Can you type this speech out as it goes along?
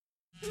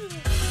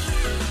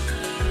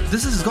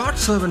This is God's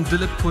servant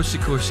Dilip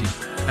Koshi.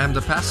 I am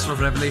the pastor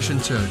of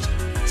Revelation Church.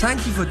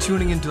 Thank you for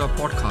tuning into our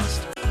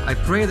podcast. I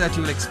pray that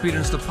you will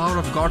experience the power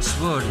of God's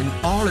word in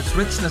all its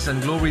richness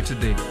and glory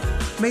today.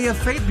 May your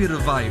faith be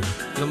revived,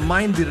 your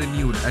mind be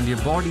renewed, and your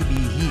body be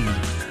healed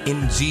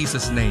in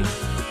Jesus' name.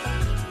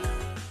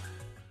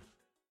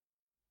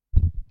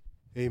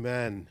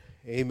 Amen.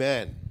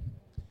 Amen.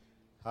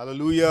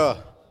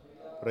 Hallelujah.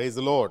 Praise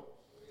the Lord.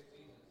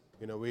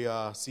 We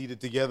are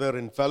seated together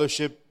in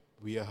fellowship.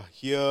 We are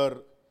here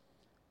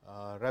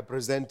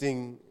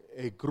representing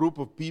a group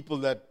of people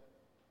that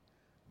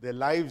their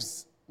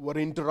lives were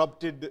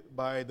interrupted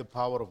by the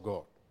power of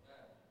God.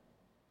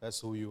 That's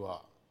who you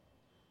are.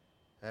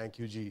 Thank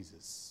you,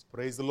 Jesus.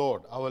 Praise the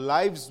Lord. Our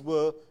lives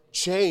were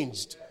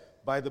changed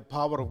by the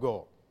power of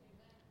God.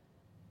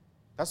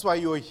 That's why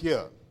you are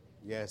here.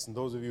 Yes, and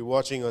those of you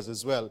watching us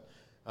as well,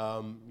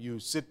 you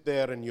sit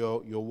there and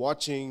you're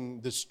watching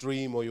the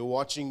stream, or you're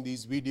watching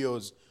these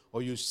videos,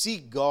 or you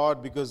seek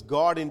God because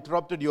God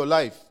interrupted your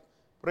life.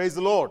 Praise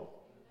the Lord.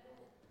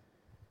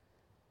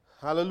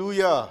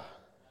 Hallelujah.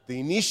 The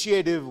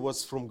initiative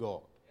was from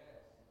God.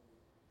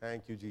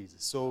 Thank you,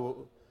 Jesus.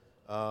 So,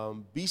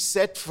 be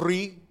set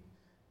free.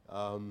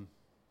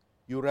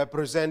 You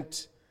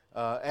represent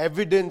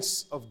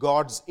evidence of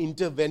God's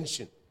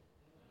intervention.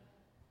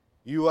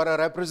 You are a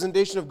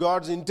representation of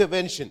God's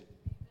intervention.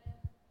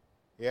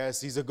 Yes,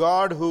 He's a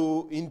God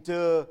who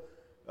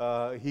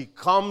He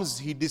comes,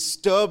 He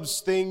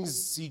disturbs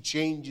things, He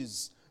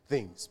changes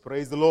things.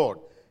 Praise the Lord.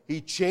 He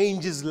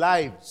changes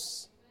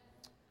lives.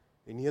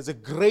 And He has a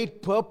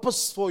great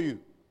purpose for you.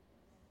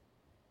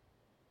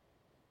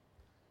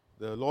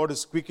 The Lord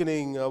is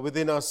quickening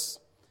within us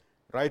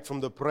right from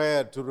the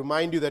prayer to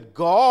remind you that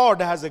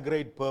God has a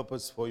great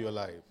purpose for your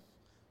life.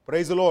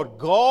 Praise the Lord.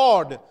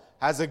 God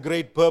has a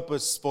great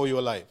purpose for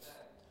your life.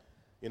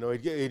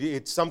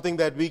 It's something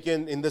that we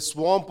can, in the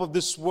swamp of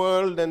this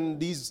world and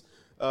these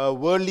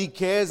worldly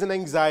cares and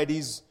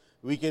anxieties,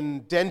 we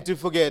can tend to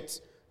forget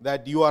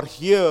that you are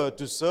here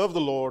to serve the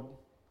Lord.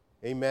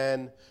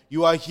 Amen.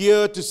 You are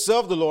here to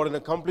serve the Lord and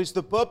accomplish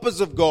the purpose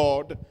of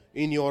God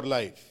in your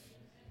life.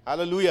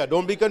 Hallelujah.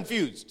 Don't be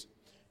confused.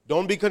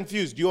 Don't be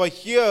confused. You are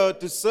here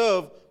to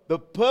serve the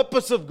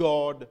purpose of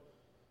God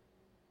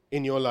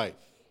in your life.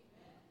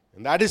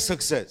 And that is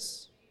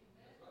success.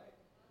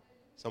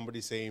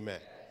 Somebody say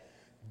amen.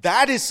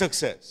 That is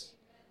success.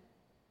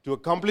 To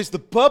accomplish the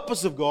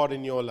purpose of God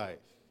in your life.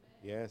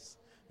 Yes.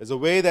 There's a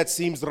way that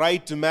seems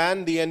right to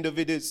man. The end of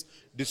it is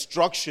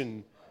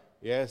destruction.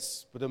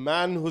 Yes. But a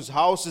man whose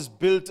house is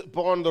built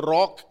upon the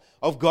rock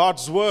of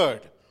God's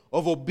word,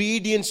 of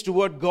obedience to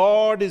what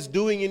God is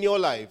doing in your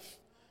life,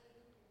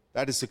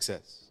 that is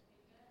success.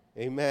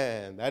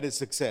 Amen. That is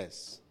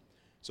success.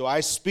 So I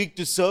speak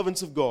to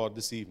servants of God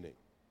this evening.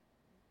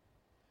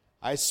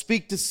 I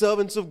speak to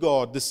servants of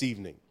God this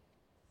evening.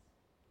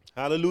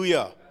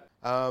 Hallelujah.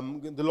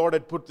 The Lord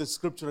had put this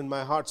scripture in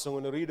my heart, so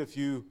I'm going to read a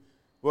few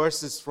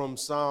verses from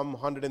Psalm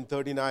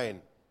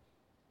 139.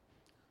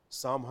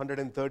 Psalm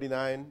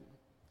 139.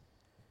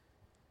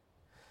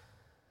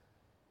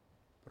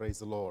 Praise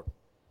the Lord.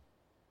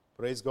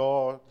 Praise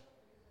God.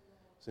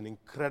 It's an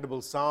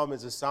incredible psalm.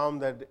 It's a psalm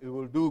that it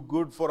will do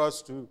good for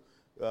us to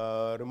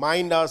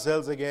remind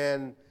ourselves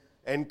again,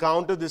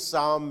 encounter this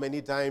psalm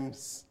many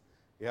times,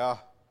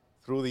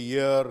 through the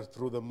year,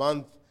 through the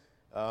month.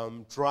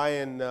 Try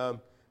and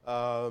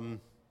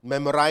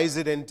memorize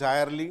it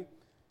entirely.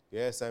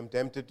 Yes, I'm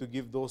tempted to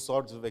give those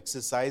sorts of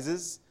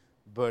exercises,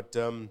 but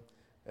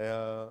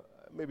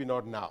maybe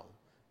not now.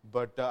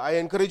 But I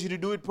encourage you to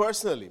do it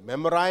personally.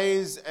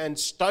 Memorize and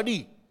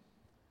study.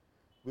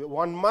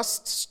 One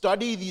must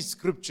study these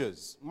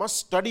scriptures, must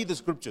study the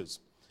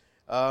scriptures.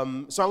 So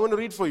I'm going to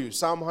read for you.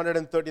 Psalm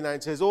 139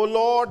 says, "O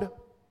Lord,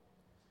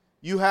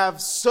 you have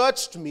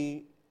searched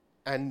me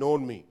and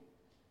known me.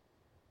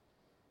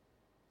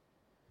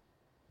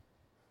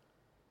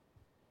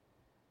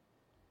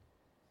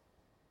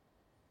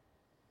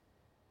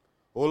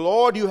 O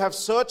Lord, you have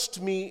searched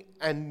me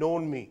and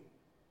known me.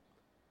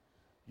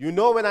 You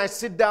know when I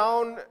sit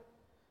down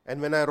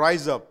and when I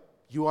rise up.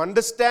 You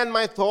understand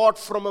my thought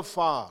from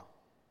afar."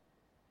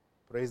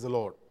 Praise the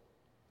Lord.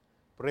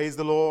 Praise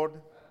the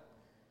Lord.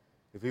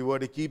 If we were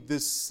to keep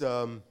this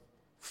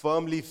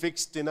firmly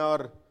fixed in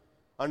our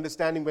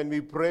understanding when we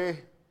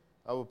pray,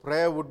 our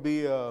prayer would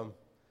be, it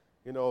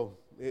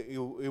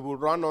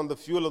would run on the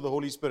fuel of the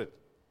Holy Spirit.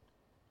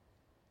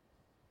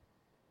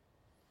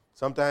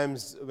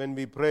 Sometimes when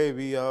we pray,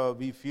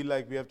 we feel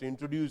like we have to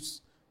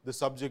introduce the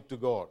subject to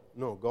God.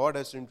 No, God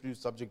has to introduce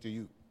the subject to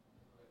you.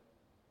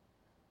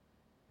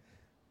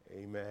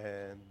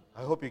 Amen.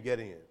 I hope you're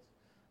getting it.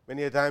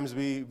 Many times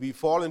we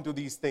fall into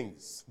these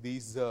things,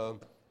 these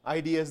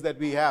ideas that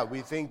we have.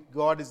 We think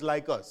God is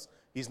like us.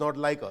 He's not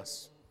like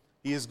us.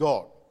 He is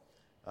God.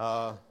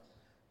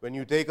 When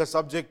you take a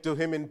subject to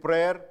Him in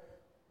prayer,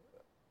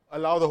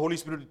 allow the Holy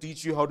Spirit to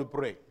teach you how to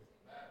pray.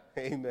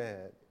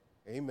 Amen.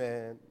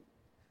 Amen.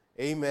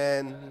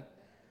 Amen.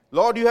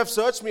 Lord, you have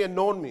searched me and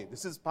known me.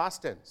 This is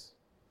past tense.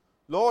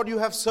 Lord, you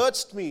have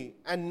searched me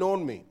and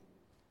known me.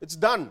 It's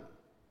done.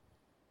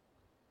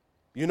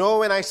 You know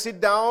when I sit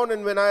down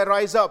and when I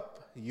rise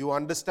up. You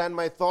understand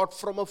my thought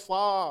from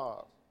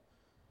afar.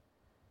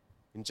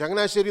 In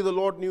Changanasheri, the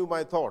Lord knew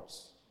my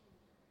thoughts.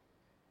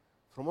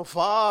 From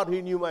afar,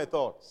 He knew my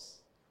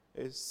thoughts.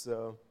 It's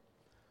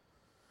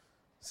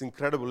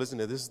incredible, isn't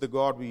it? This is the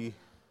God we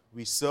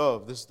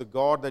serve. This is the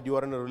God that you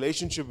are in a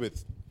relationship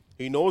with.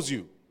 He knows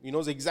you. He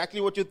knows exactly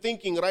what you're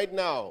thinking right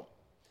now.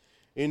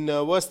 In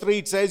verse 3,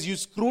 it says, you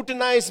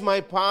scrutinize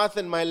my path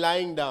and my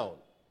lying down.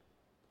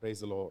 Praise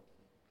the Lord.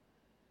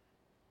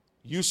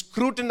 You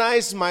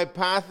scrutinize my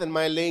path and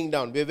my laying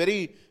down. We're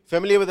very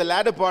familiar with the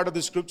latter part of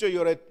the scripture.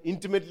 You're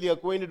intimately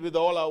acquainted with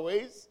all our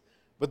ways.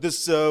 But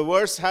this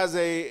verse has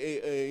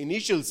a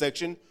initial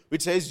section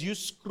which says, you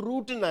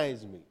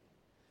scrutinize me.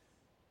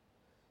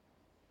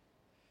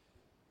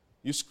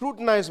 You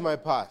scrutinize my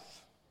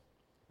path.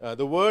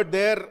 The word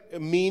there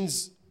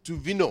means to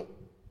winnow.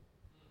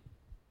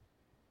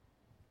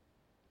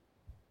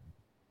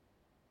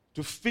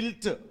 To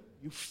filter.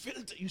 You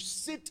filter, you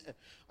sit.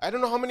 I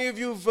don't know how many of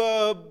you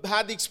have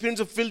had the experience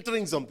of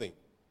filtering something.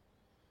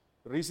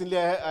 Recently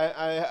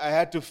I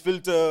had to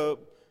filter,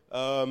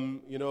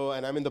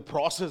 and I'm in the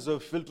process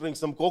of filtering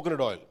some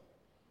coconut oil.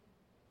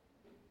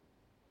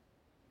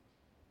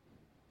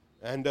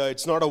 And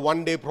it's not a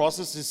one-day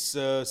process.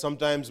 It's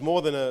sometimes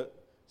more than a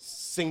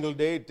single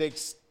day. It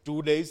takes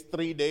 2 days,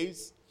 3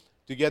 days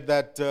to get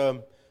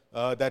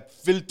that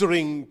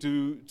filtering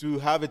to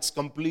have its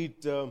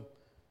complete,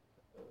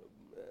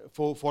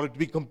 for it to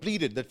be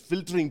completed, that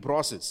filtering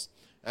process.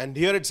 And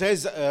here it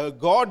says,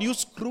 God, you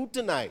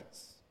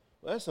scrutinize.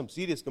 Well, that's some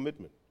serious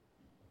commitment.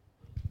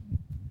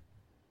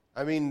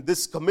 I mean,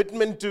 this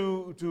commitment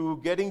to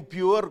getting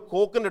pure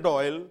coconut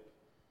oil,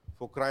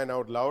 for crying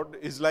out loud,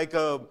 is like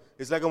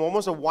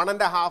almost a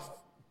 1.5,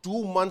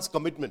 2 months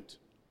commitment.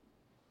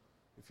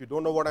 If you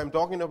don't know what I'm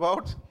talking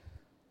about,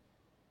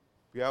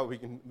 yeah, we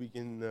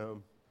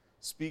can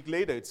speak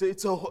later.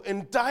 It's an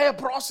entire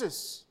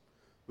process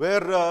where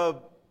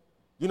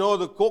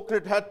the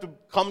coconut had to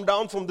come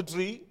down from the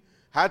tree,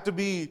 had to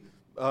be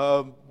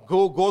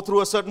go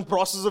through a certain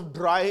process of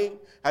drying,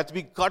 had to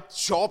be cut,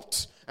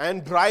 chopped,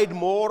 and dried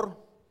more.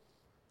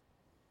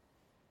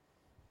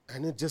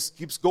 And it just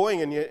keeps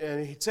going. And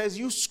it says,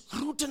 you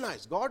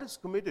scrutinize. God is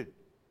committed.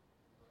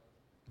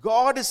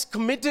 God is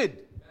committed.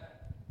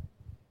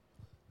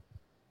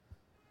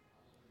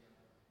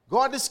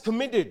 God is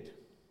committed.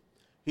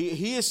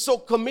 He is so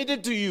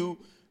committed to you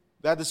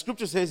that the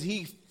scripture says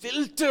He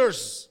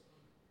filters.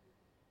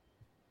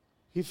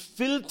 He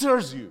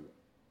filters you,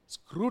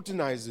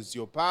 scrutinizes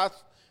your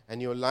path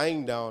and your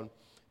lying down.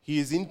 He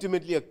is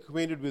intimately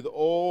acquainted with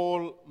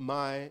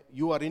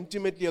you are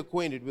intimately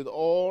acquainted with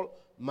all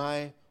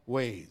my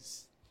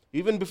ways.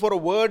 Even before a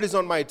word is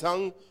on my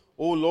tongue,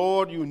 oh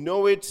Lord, you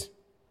know it.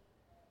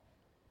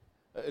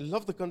 I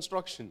love the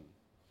construction.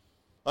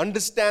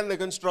 Understand the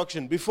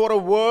construction. Before a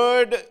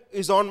word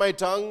is on my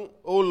tongue,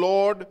 oh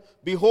Lord,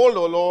 behold,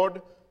 oh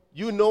Lord,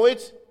 you know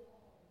it.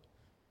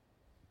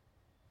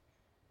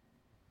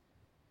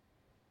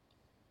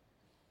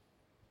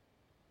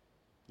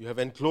 You have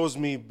enclosed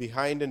me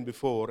behind and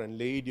before and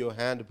laid your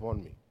hand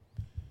upon me.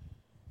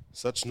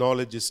 Such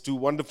knowledge is too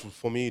wonderful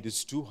for me. It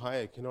is too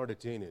high. I cannot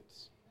attain it.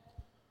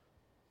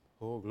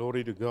 Oh,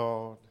 glory to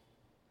God.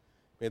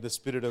 May the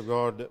Spirit of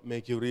God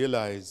make you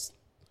realize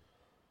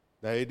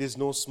that it is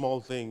no small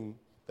thing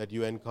that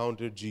you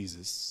encountered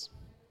Jesus.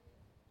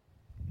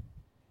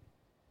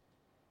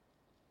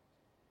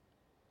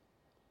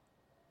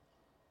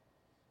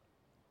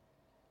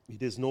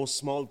 It is no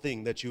small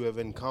thing that you have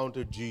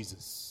encountered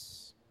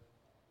Jesus.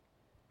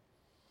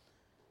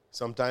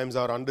 Sometimes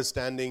our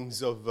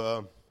understandings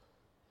of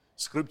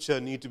Scripture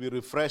need to be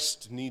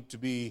refreshed, need to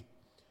be,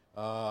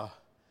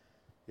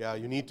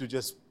 you need to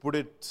just put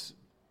it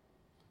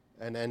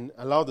and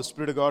allow the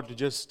Spirit of God to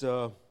just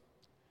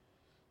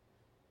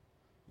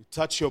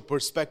touch your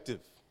perspective.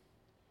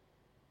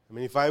 I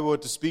mean, if I were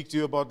to speak to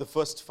you about the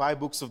first 5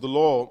 books of the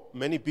law,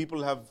 many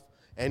people have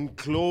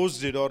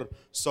enclosed it, or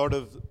sort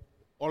of,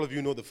 all of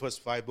you know the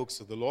first 5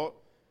 books of the law,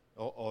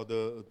 or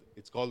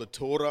it's called the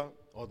Torah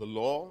or the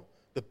law,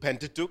 the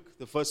Pentateuch,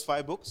 the first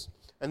 5 books.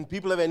 And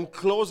people have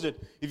enclosed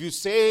it. If you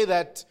say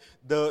that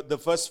the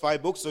first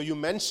 5 books, or you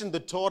mention the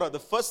Torah, the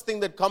first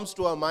thing that comes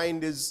to our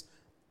mind is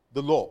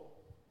the law.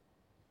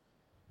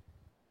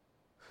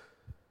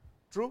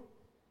 True?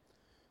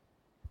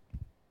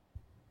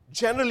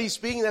 Generally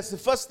speaking, that's the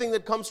first thing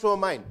that comes to our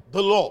mind,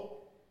 the law.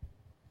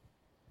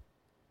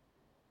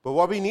 But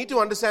what we need to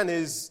understand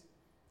is,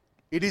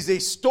 it is a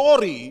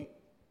story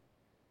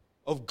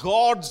of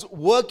God's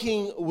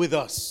working with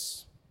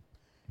us.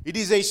 It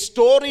is a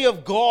story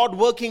of God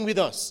working with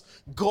us.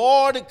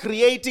 God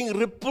creating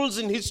ripples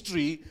in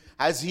history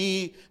as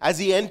He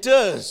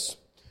enters,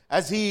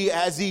 as He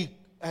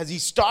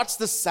starts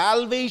the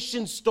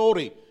salvation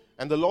story.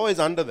 And the law is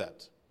under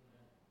that.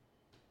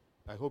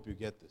 I hope you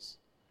get this.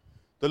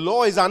 The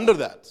law is under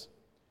that.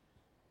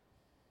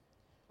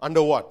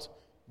 Under what?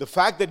 The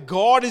fact that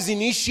God is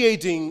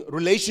initiating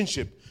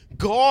relationship.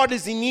 God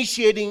is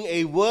initiating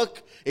a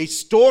work, a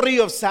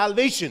story of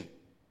salvation.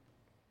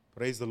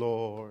 Praise the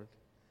Lord.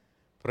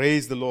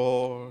 Praise the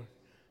Lord.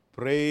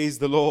 Praise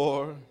the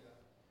Lord.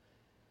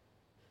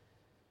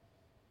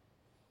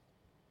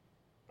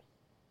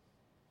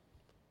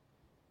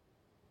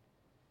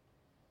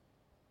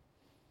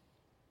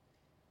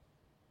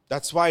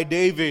 That's why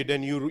David,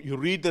 and you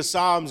read the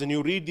Psalms and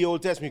you read the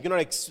Old Testament,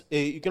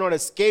 you cannot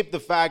escape the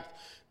fact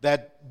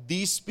that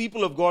these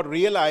people of God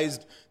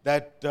realized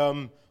that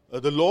the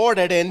Lord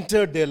had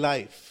entered their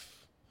life.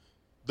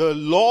 The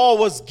law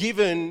was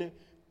given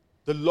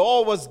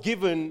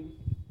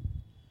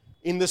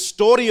in the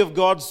story of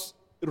God's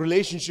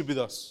relationship with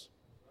us.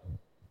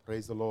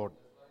 Praise the Lord.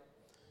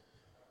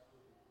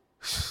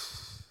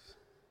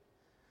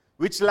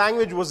 Which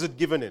language was it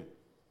given in?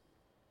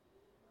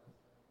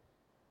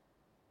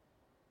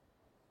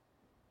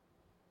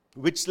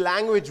 Which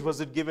language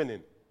was it given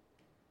in?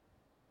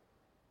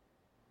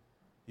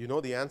 You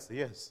know the answer.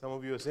 Yes, some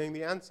of you are saying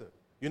the answer.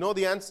 You know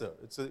the answer.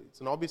 It's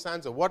an obvious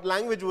answer. What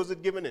language was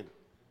it given in?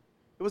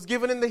 It was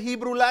given in the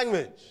Hebrew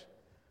language.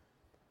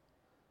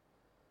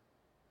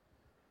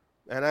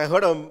 And I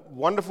heard a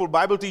wonderful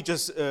Bible teacher,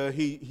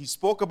 he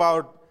spoke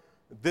about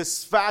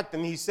this fact,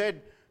 and he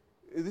said,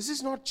 this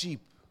is not cheap.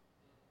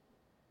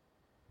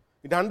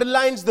 It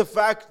underlines the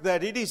fact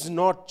that it is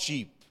not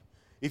cheap.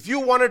 If you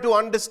wanted to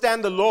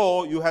understand the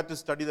law, you had to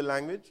study the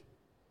language,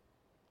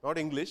 not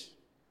English.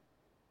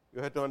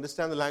 You had to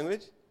understand the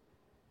language,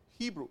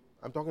 Hebrew.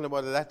 I'm talking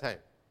about at that time.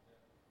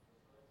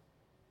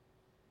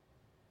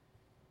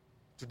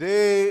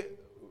 Today,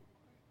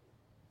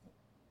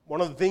 one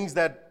of the things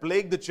that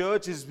plague the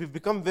church is we've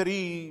become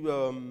very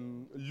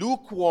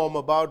lukewarm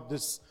about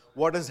this,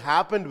 what has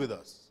happened with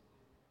us.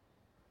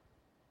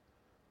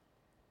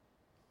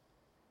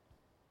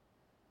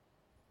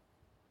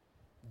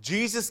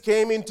 Jesus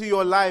came into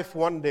your life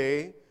one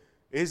day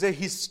is a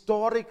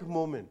historic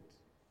moment.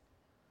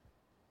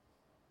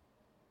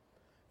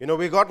 You know,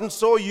 we've gotten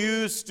so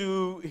used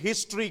to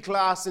history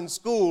class in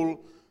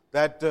school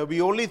that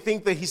we only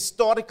think the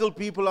historical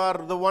people are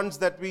the ones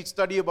that we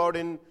study about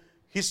in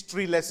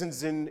history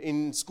lessons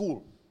in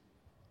school.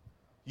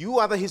 You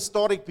are the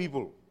historic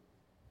people.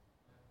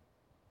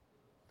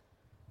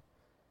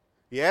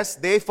 Yes,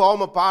 they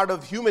form a part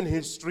of human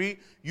history.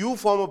 You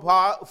form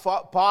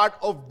a part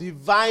of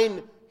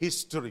divine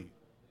history.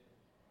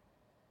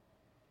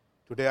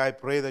 Today I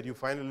pray that you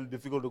find it a little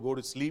difficult to go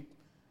to sleep,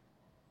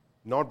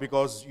 not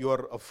because you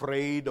are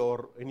afraid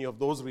or any of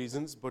those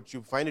reasons, but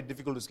you find it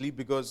difficult to sleep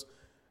because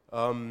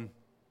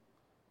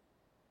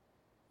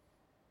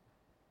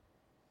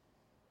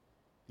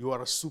you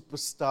are a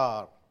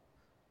superstar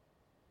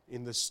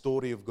in the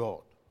story of God.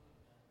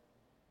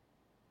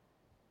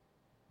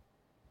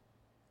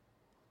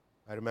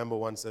 I remember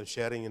once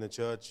sharing in a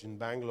church in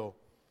Bangalore,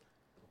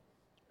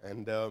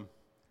 and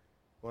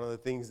one of the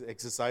things,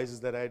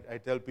 exercises that I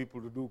tell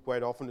people to do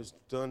quite often is to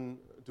turn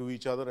to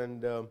each other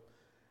and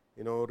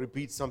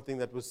repeat something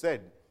that was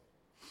said.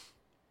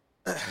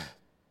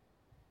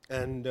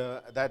 And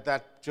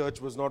that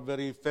church was not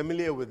very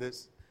familiar with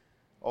this,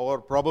 or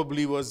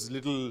probably was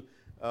little,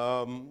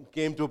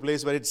 came to a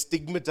place where it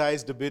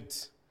stigmatized a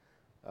bit.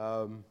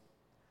 And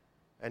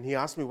he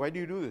asked me, why do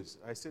you do this?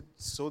 I said,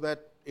 so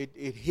that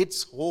it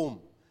hits home.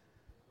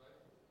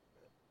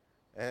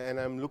 And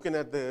I'm looking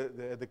at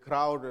the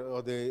crowd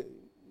or the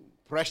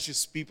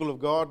precious people of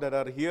God that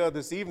are here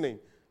this evening.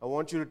 I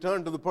want you to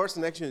turn to the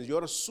person next to you.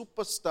 You're a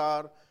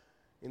superstar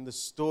in the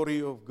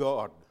story of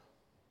God.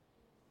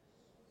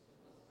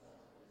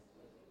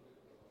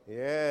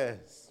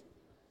 Yes.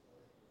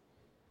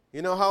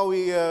 You know how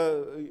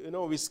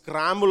we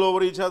scramble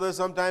over each other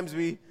sometimes.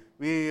 We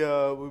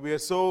are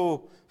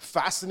so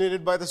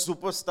fascinated by the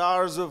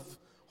superstars of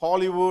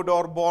Hollywood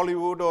or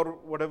Bollywood or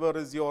whatever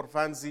is your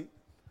fancy.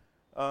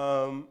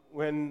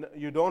 When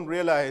you don't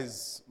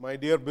realize, my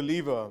dear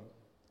believer,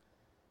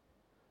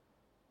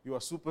 you are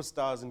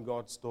superstars in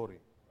God's story.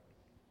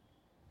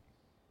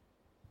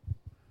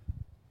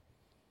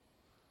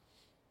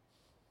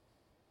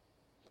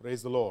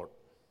 Praise the Lord.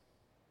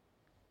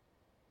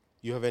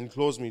 You have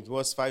enclosed me.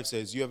 Verse 5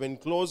 says, you have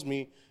enclosed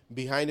me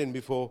behind and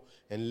before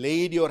and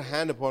laid your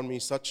hand upon me.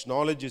 Such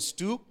knowledge is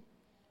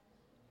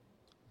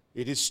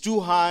it is too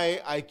high,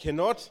 I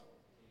cannot.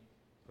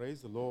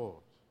 Praise the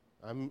Lord.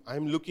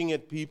 I'm looking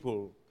at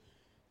people.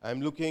 I'm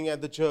looking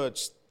at the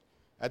church,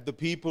 at the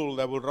people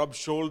that will rub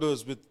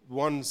shoulders with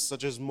ones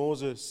such as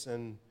Moses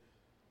and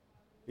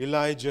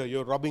Elijah.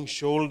 You're rubbing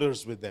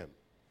shoulders with them.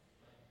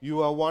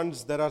 You are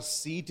ones that are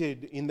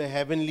seated in the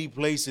heavenly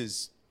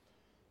places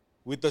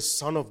with the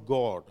Son of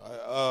God.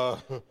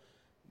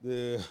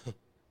 You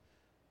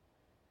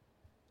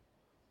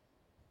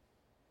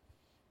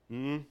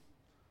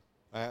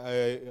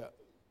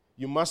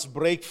must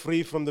break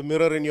free from the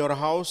mirror in your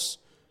house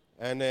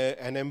and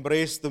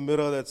embrace the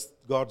mirror that's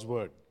God's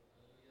Word.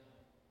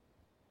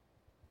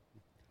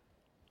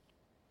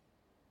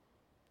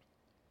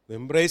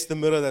 Embrace the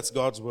mirror that's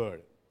God's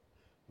Word.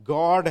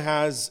 God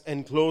has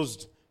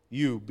enclosed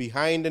you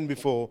behind and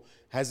before,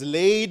 has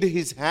laid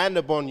His hand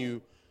upon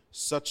you.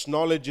 Such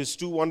knowledge is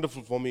too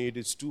wonderful for me. It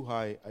is too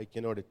high. I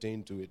cannot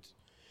attain to it.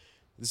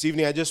 This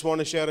evening, I just want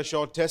to share a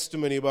short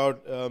testimony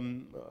about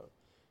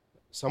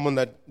someone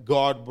that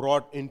God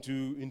brought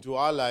into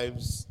our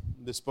lives.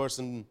 This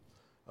person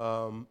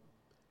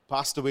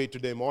passed away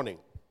today morning.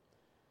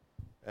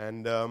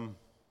 And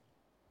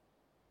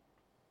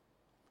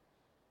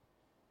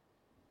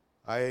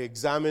I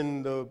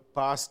examined the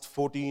past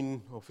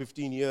 14 or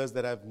 15 years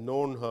that I've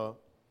known her.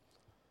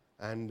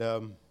 And,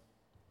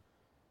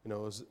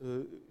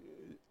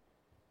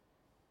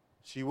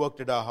 she worked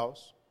at our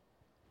house.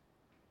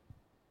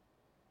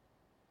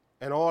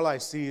 And all I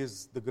see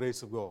is the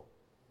grace of God.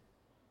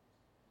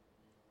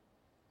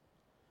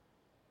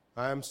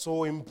 I am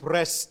so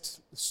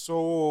impressed,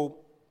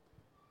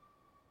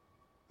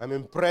 I'm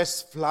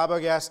impressed,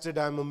 flabbergasted,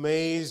 I'm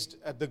amazed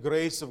at the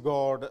grace of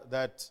God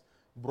that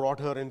brought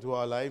her into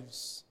our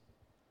lives.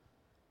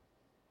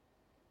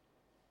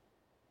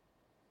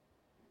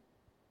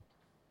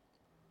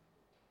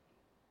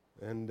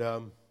 And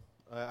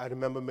I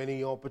remember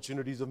many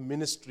opportunities of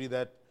ministry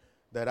that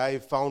I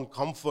found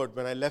comfort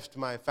when I left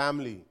my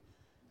family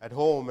at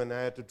home and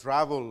I had to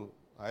travel.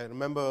 I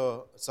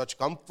remember such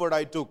comfort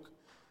I took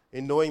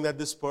in knowing that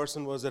this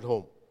person was at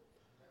home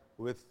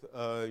with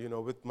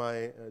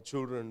my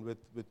children, with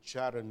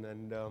Sharon,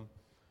 and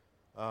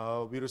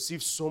we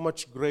received so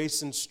much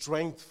grace and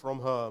strength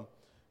from her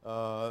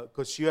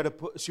because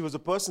she was a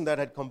person that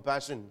had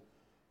compassion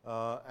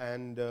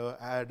and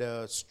had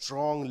a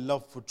strong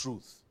love for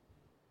truth.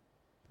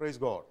 Praise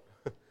God.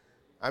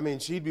 I mean,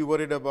 she'd be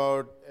worried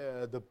about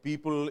the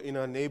people in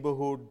her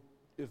neighborhood.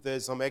 If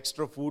there's some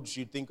extra food,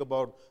 she'd think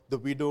about the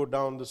widow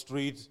down the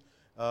street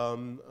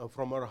from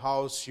her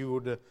house. She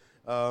would,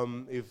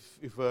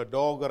 if a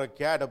dog or a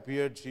cat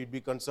appeared, she'd be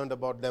concerned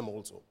about them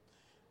also.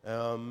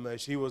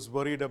 She was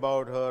worried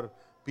about her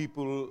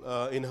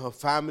people in her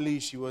family.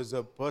 She was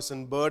a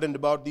person burdened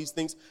about these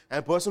things, and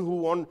a person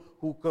who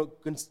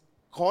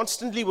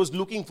constantly was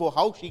looking for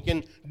how she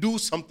can do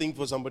something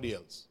for somebody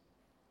else.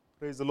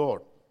 Praise the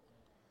Lord.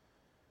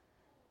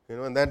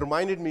 And that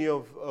reminded me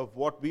of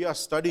what we are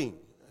studying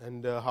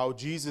and how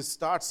Jesus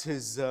starts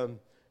his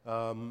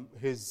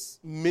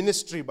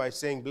ministry by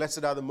saying,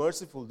 "Blessed are the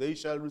merciful, they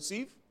shall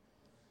receive."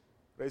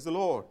 Praise the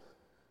Lord.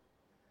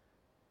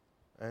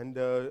 And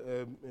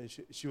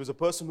she was a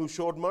person who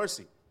showed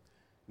mercy.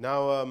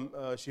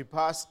 Now, she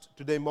passed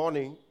today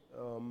morning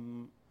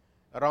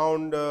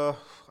around,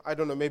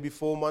 maybe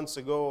 4 months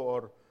ago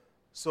or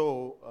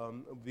so.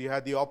 We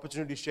had the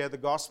opportunity to share the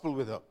gospel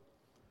with her.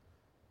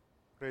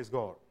 Praise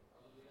God.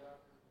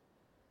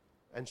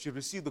 And she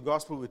received the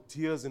gospel with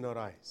tears in her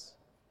eyes.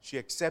 She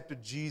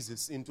accepted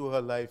Jesus into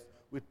her life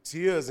with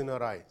tears in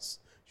her eyes.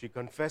 She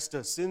confessed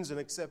her sins and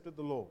accepted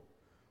the Lord.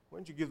 Why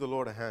don't you give the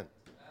Lord a hand?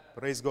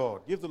 Praise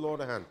God. Give the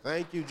Lord a hand.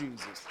 Thank you,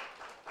 Jesus.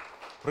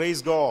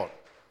 Praise God.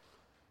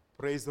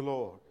 Praise the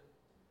Lord.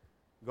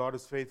 God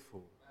is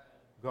faithful.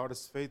 God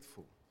is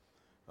faithful.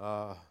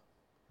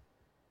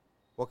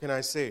 What can I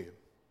say?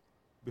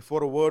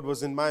 Before a word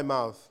was in my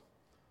mouth,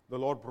 the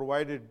Lord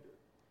provided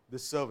the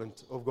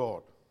servant of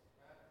God.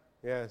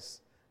 Yes.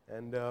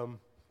 And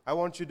I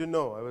want you to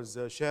know, I was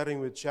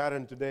sharing with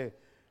Sharon today,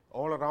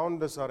 all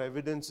around us are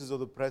evidences of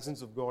the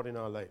presence of God in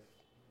our life.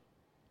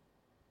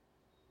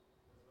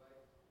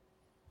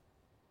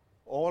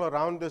 All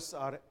around us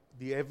are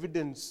the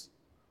evidence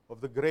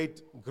of the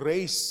great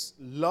grace,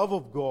 love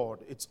of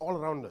God. It's all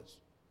around us.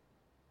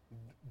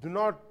 Do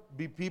not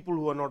be people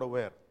who are not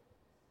aware.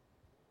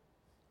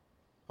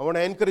 I want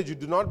to encourage you,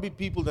 do not be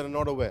people that are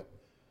not aware.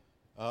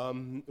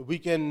 We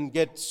can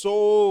get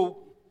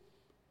so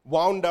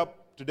wound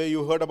up. Today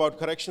you heard about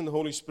correction, the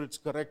Holy Spirit's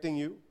correcting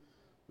you.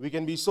 We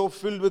can be so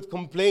filled with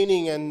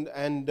complaining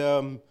and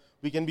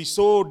we can be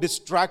so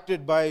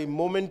distracted by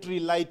momentary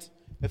light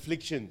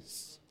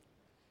afflictions.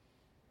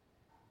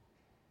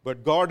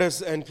 But God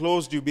has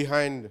enclosed you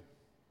behind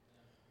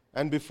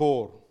and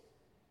before.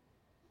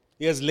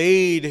 He has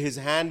laid His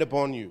hand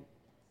upon you.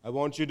 I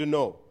want you to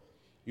know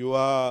you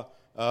are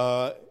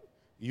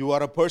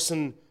a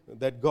person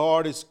that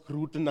God is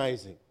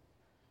scrutinizing.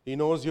 He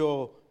knows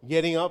you're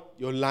getting up,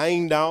 you're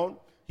lying down.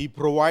 He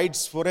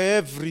provides for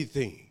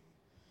everything.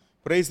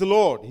 Praise the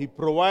Lord. He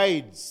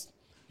provides.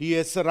 He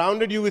has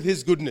surrounded you with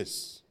His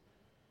goodness.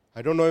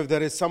 I don't know if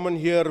there is someone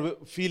here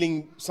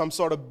feeling some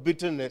sort of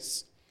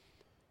bitterness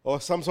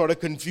or some sort of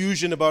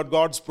confusion about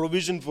God's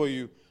provision for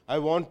you. I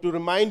want to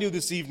remind you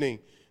this evening,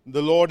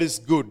 the Lord is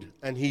good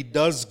and He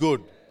does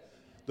good.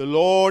 The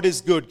Lord is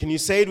good. Can you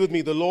say it with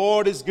me? The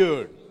Lord is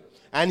good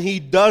and He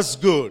does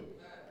good.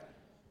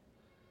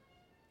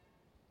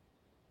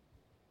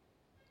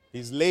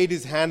 He's laid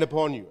His hand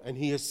upon you and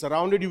He has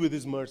surrounded you with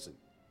His mercy.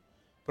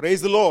 Praise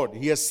the Lord.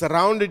 He has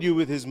surrounded you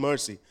with His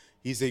mercy.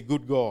 He's a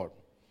good God.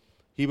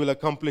 He will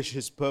accomplish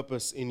His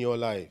purpose in your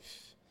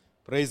life.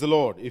 Praise the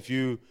Lord. If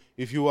you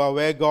are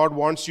where God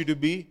wants you to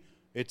be,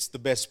 it's the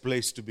best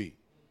place to be.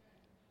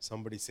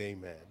 Somebody say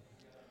amen.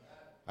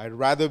 I'd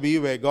rather be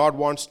where God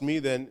wants me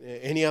than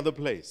any other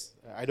place.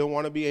 I don't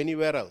want to be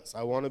anywhere else.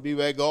 I want to be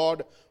where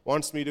God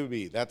wants me to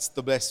be. That's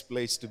the best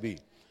place to be.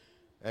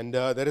 And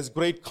there is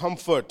great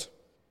comfort.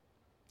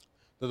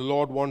 that the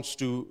Lord wants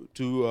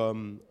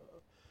to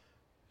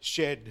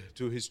shed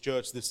to His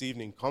church this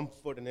evening.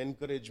 Comfort and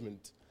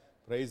encouragement.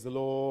 Praise the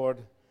Lord.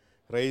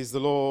 Praise the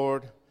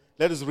Lord.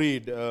 Let us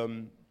read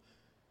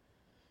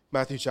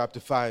Matthew chapter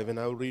 5, and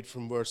I will read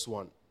from verse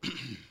 1.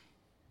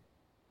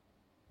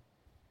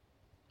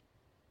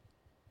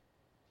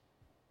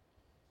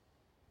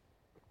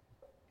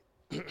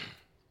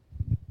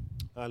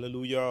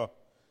 Hallelujah.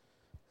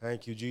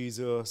 Thank you,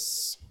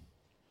 Jesus.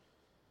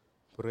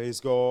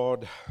 Praise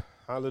God.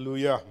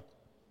 Hallelujah.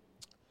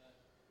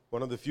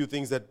 One of the few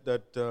things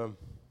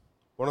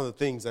one of the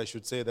things I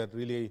should say that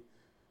really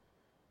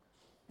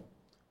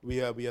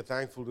we are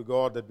thankful to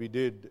God that we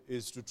did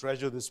is to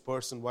treasure this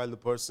person while the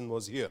person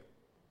was here.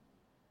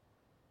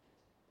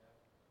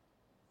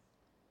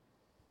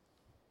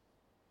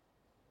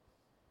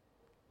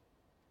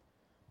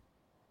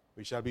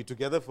 We shall be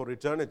together for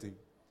eternity.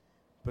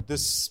 But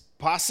this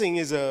passing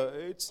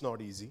it's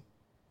not easy.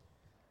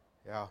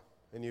 Yeah,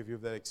 any of you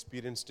that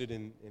experienced it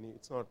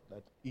it's not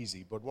that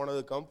easy. But one of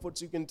the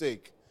comforts you can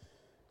take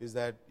is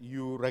that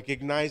you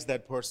recognize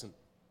that person.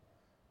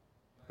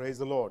 Praise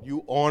the Lord.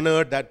 You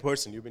honored that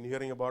person. You've been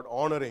hearing about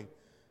honoring.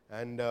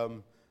 And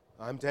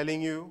I'm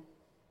telling you,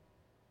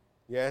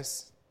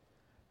 yes,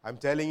 I'm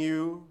telling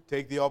you,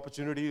 take the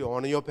opportunity to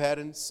honor your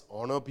parents,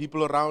 honor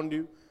people around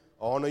you,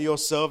 honor your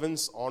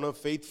servants, honor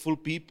faithful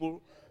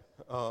people,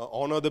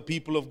 honor the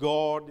people of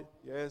God.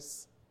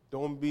 Yes,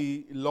 don't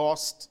be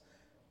lost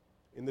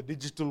in the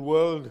digital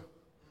world.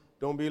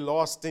 Don't be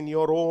lost in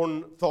your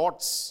own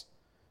thoughts.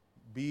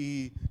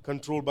 Be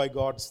controlled by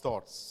God's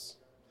thoughts.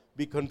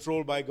 Be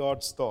controlled by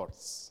God's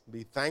thoughts.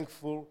 Be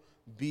thankful.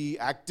 Be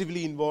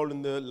actively involved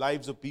in the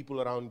lives of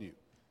people around you.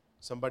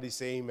 Somebody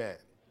say amen.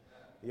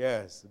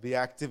 Yes, be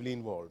actively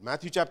involved.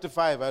 Matthew chapter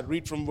 5, I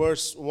read from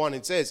verse 1.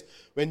 It says,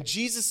 when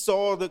Jesus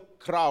saw the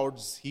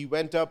crowds, he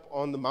went up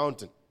on the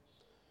mountain.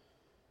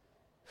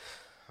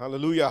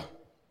 Hallelujah.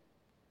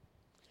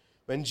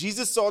 When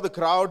Jesus saw the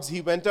crowds, he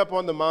went up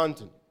on the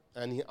mountain.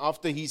 And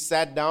after he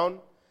sat down,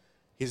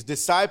 his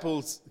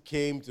disciples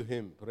came to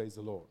him. Praise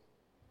the Lord.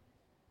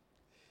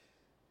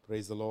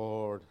 Praise the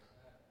Lord.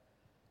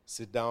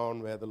 Sit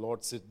down where the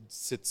Lord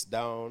sits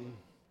down.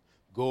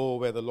 Go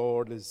where the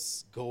Lord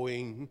is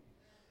going.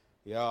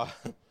 Yeah.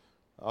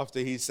 After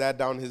he sat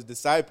down, his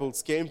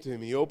disciples came to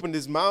him. He opened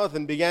his mouth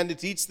and began to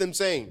teach them,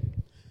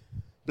 saying,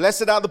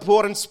 blessed are the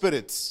poor in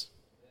spirit.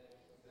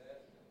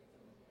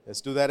 Let's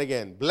do that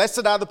again.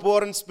 Blessed are the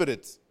poor in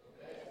spirit.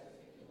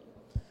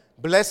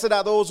 Blessed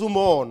are those who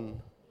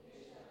mourn.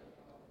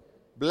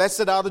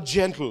 Blessed are the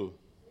gentle.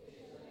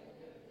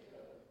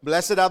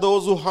 Blessed are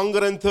those who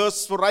hunger and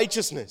thirst for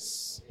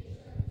righteousness.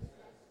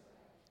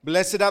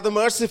 Blessed are the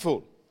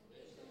merciful.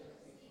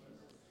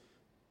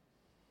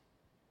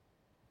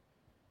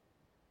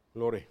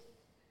 Glory.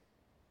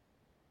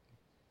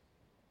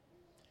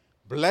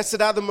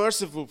 Blessed are the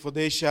merciful, for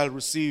they shall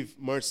receive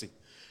mercy.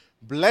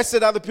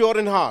 Blessed are the pure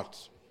in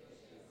heart.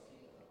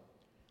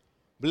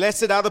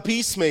 Blessed are the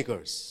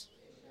peacemakers.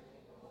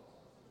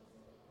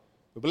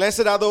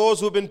 Blessed are those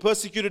who have been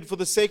persecuted for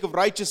the sake of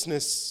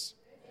righteousness.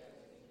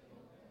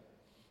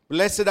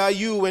 Blessed are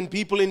you when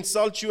people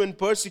insult you and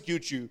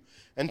persecute you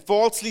and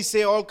falsely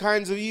say all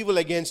kinds of evil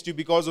against you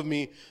because of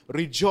me.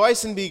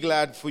 Rejoice and be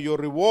glad, for your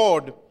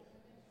reward.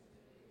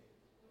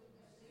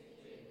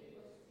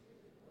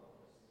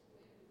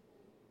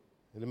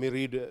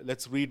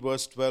 Let's read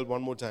verse 12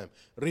 one more time.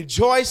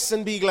 Rejoice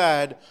and be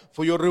glad,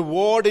 for your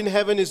reward in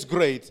heaven is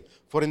great,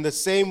 for in the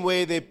same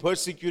way they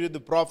persecuted the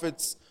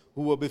prophets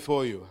who were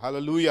before you.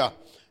 Hallelujah.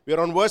 We are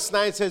on verse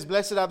 9. It says,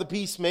 blessed are the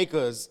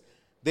peacemakers,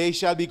 they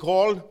shall be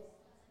called.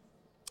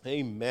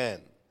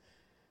 Amen.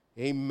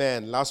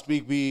 Amen. Last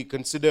week we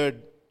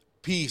considered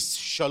peace,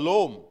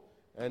 shalom,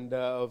 and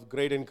of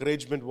great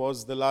encouragement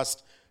was the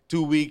last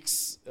 2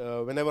 weeks.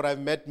 Whenever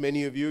I've met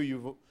many of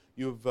you,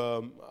 you've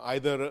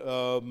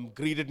either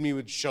greeted me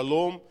with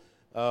shalom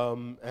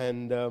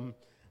and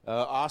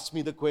asked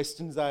me the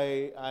questions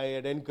I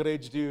had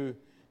encouraged you.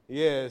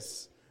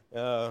 Yes,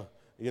 I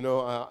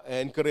was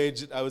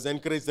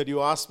encouraged that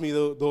you asked me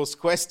those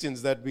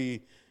questions, that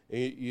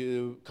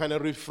you kind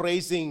of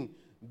rephrasing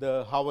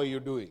the how are you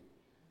doing,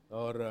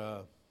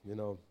 or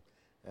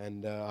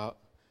and are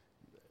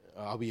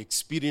we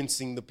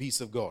experiencing the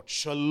peace of God?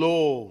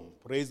 Shalom,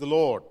 praise the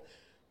Lord.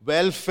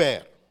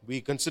 Welfare.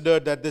 We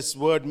considered that this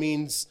word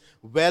means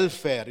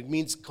welfare. It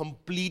means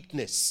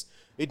completeness.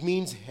 It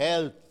means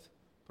health.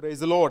 Praise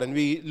the Lord. And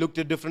we looked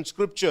at different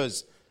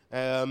scriptures.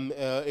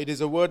 It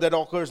is a word that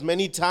occurs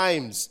many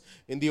times.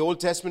 In the Old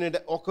Testament,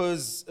 it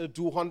occurs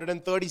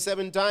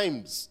 237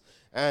 times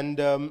and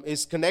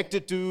is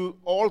connected to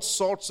all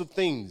sorts of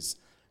things.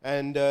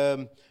 And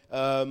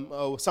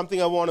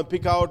something I want to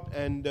pick out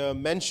and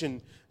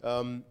mention,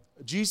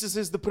 Jesus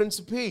is the Prince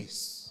of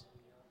Peace.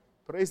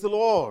 Praise the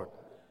Lord.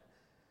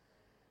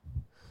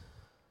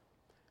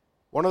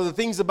 One of the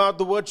things about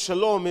the word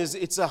shalom is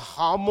it's a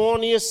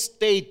harmonious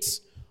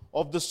state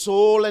of the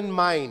soul and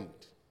mind.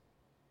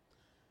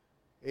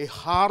 A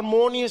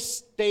harmonious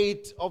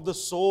state of the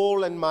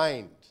soul and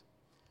mind.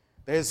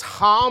 There's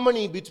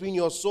harmony between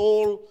your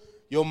soul,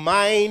 your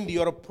mind.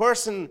 You're a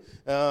person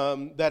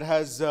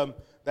that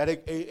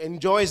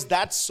enjoys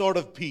that sort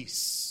of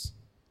peace.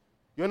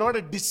 You're not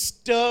a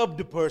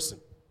disturbed person.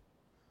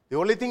 The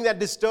only thing that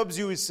disturbs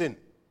you is sin.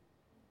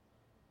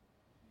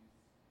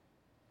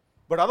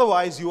 But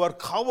otherwise, you are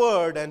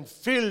covered and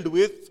filled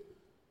with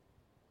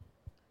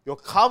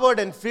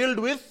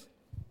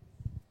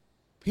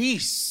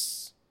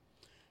peace.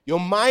 Your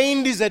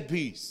mind is at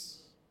peace.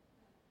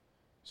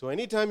 So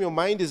anytime your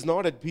mind is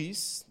not at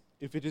peace,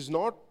 if it is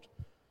not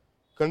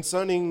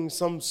concerning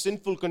some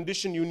sinful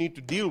condition you need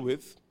to deal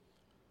with,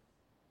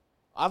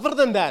 other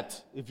than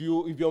that, if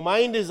your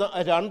mind is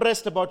at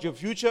unrest about your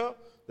future,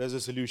 there's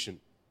a solution.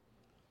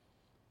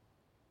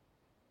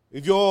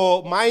 If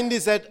your mind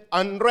is at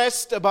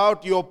unrest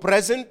about your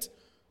present,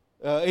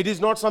 it is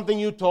not something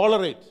you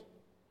tolerate.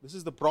 This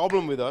is the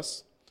problem with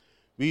us.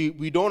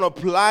 We don't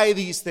apply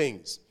these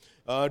things.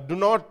 Do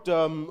not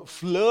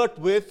flirt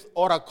with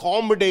or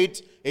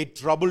accommodate a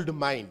troubled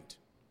mind.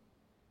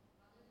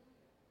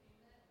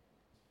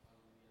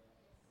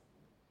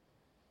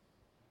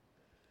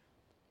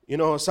 You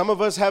know, some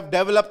of us have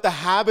developed the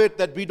habit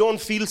that we don't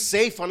feel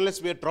safe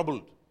unless we are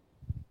troubled.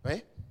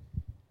 Right?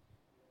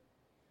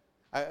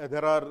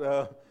 There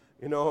are,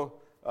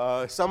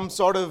 some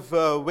sort of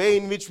way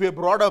in which we are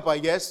brought up, I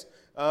guess.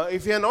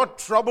 If we are not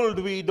troubled,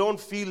 we don't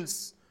feel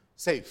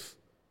safe.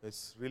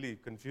 It's really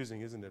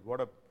confusing, isn't it?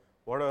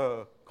 What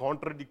a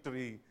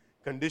contradictory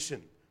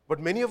condition. But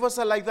many of us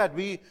are like that.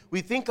 We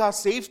think our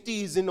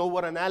safety is in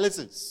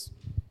over-analysis.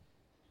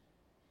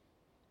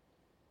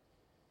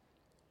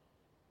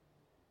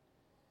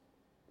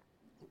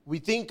 We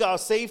think our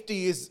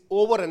safety is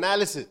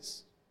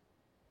over-analysis.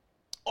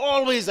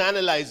 Always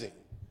analyzing.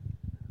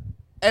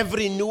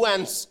 Every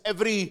nuance,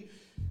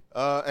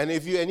 and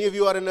if any of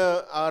you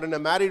are in a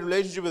married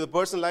relationship with a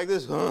person like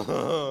this,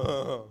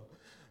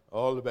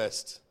 all the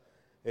best.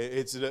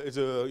 It's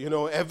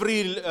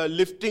every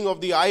lifting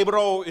of the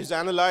eyebrow is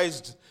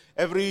analyzed.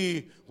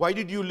 Why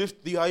did you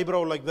lift the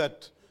eyebrow like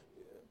that?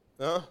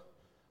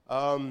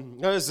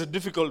 It's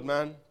difficult,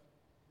 man.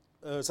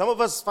 Some of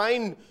us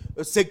find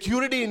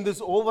security in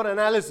this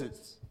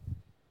over-analysis.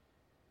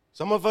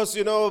 Some of us,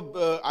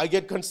 I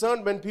get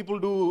concerned when people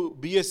do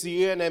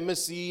BSc and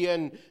MSc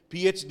and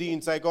PhD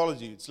in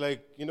psychology. It's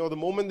like, the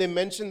moment they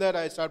mention that,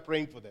 I start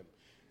praying for them.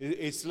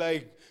 It's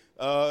like,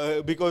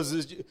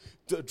 because,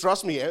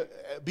 trust me,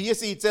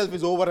 BSc itself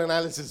is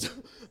over-analysis.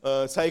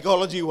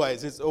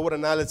 Psychology-wise, it's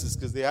over-analysis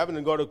because they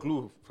haven't got a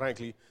clue,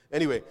 frankly.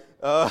 Anyway,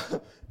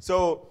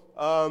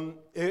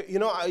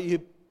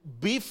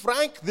 be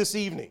frank this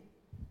evening.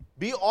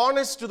 Be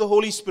honest to the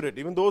Holy Spirit.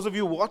 Even those of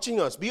you watching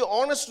us, be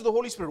honest to the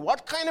Holy Spirit.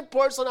 What kind of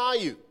person are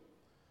you?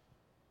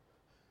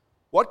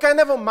 What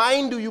kind of a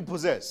mind do you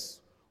possess?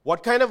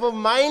 What kind of a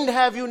mind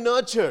have you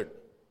nurtured?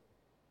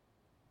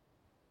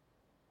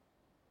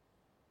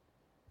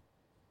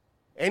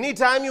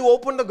 Anytime you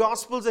open the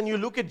Gospels and you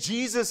look at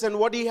Jesus and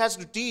what He has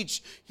to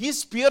teach,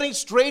 He's peering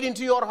straight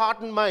into your heart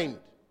and mind.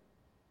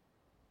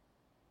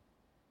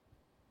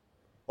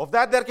 Of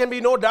that there can be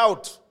no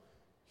doubt.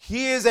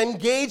 He is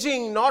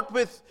engaging not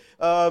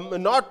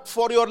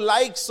for your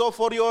likes or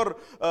for your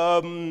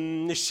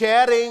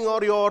sharing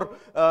or your.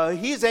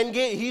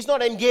 He's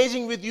not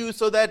engaging with you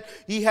so that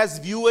he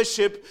has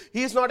viewership.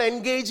 He's not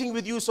engaging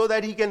with you so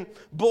that he can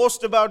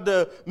boast about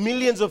the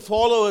millions of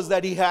followers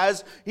that he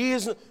has.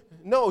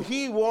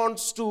 He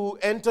wants to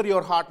enter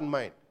your heart and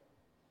mind.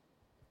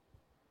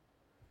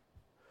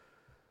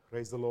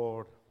 Praise the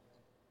Lord.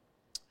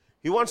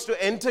 He wants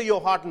to enter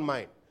your heart and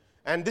mind.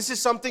 And this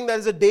is something that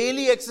is a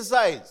daily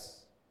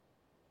exercise.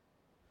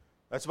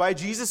 That's why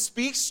Jesus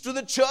speaks to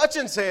the church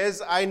and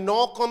says, I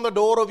knock on the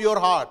door of your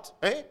heart.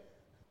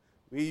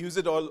 We use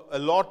it a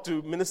lot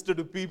to minister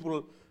to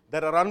people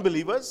that are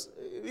unbelievers.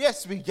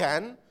 Yes, we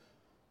can.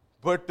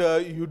 But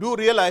you do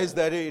realize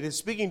that it is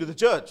speaking to the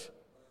church.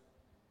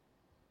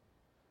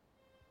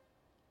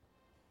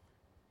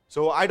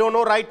 So I don't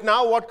know right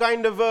now what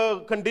kind of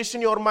a condition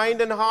your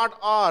mind and heart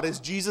are. Is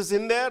Jesus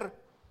in there?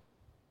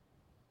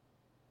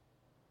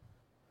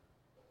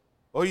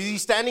 Or is he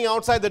standing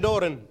outside the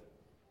door and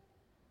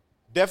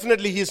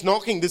definitely he's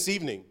knocking this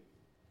evening?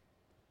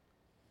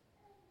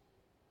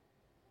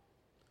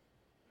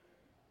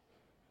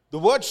 The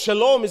word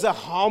shalom is a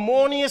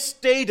harmonious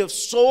state of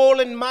soul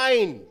and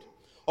mind,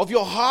 of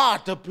your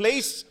heart, a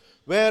place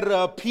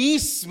where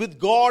peace with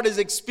God is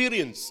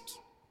experienced.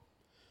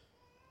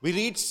 We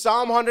read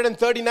Psalm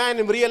 139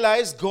 and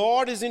realize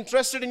God is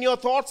interested in your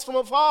thoughts from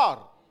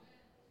afar.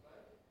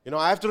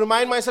 I have to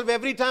remind myself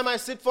every time I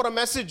sit for a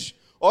message,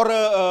 or,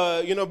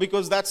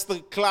 because that's the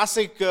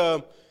classic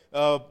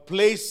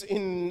place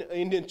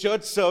in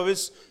church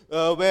service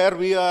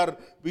where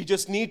we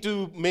just need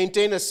to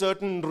maintain a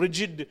certain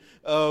rigid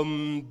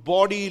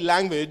body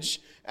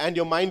language and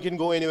your mind can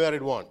go anywhere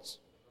it wants.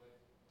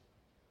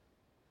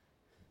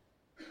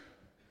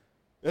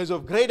 There's a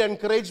great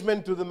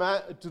encouragement to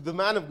the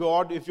man of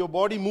God if your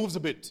body moves a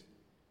bit.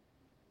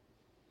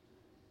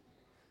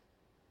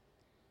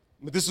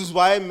 This is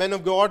why men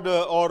of God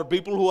or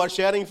people who are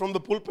sharing from the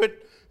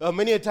pulpit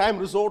many a time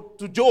resort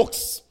to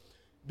jokes.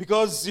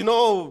 Because,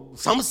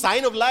 some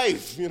sign of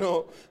life,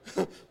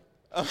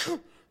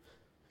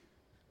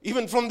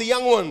 even from the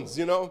young ones,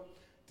 to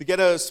get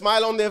a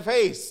smile on their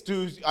face,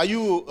 are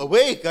you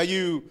awake? Are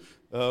you,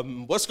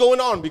 what's going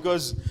on?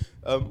 Because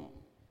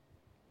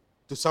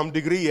to some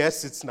degree,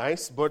 yes, it's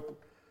nice, but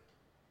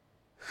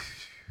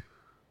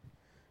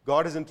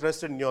God is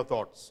interested in your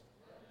thoughts.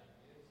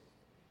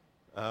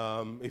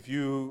 If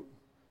you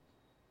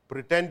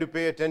pretend to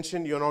pay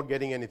attention, you're not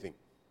getting anything.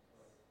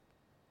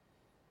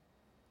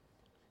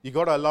 You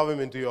got to allow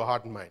Him into your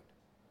heart and mind.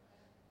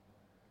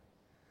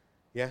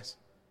 Yes.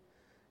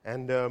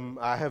 And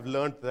I have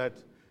learned that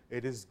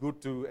it is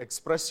good to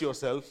express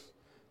yourself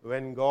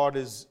when God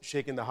is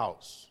shaking the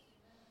house.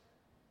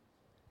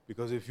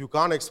 Because if you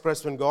can't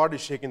express when God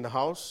is shaking the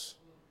house,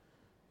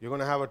 you're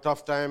going to have a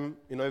tough time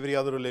in every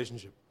other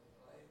relationship.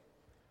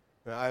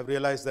 I've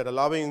realized that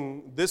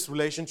allowing this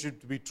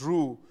relationship to be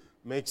true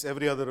makes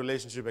every other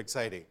relationship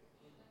exciting.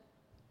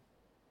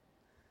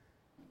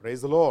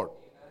 Praise the Lord.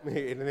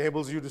 It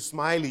enables you to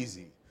smile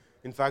easy.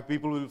 In fact,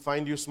 people will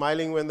find you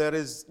smiling when there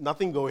is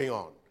nothing going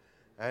on.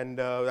 And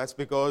that's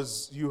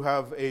because you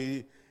have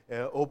a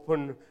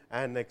open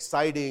and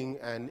exciting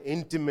and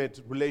intimate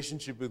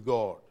relationship with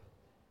God.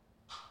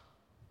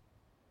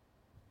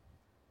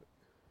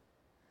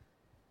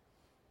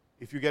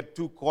 If you get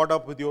too caught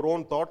up with your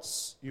own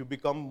thoughts, you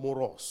become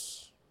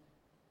morose.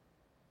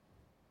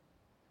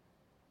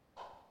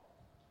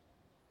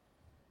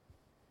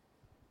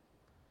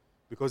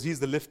 Because He's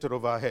the lifter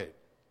of our head.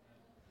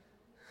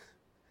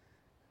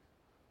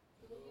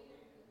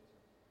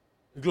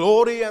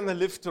 Glory and the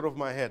lifter of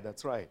my head,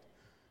 that's right.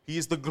 He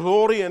is the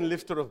glory and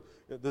lifter of...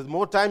 The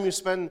more time you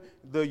spend,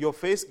 your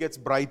face gets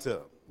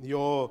brighter.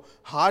 Your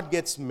heart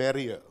gets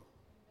merrier.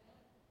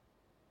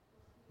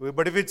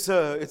 But if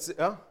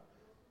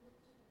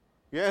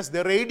yes,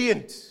 they're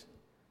radiant.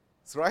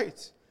 That's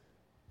right.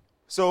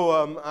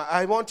 So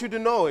I want you to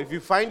know, if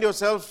you find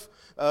yourself,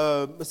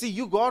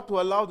 you got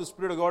to allow the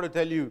Spirit of God to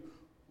tell you,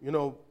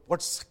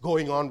 what's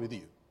going on with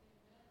you.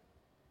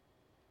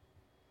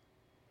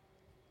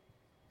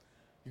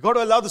 You got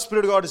to allow the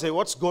Spirit of God to say,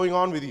 what's going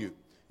on with you.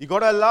 You got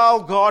to allow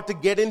God to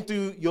get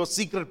into your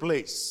secret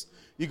place.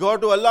 You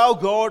got to allow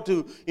God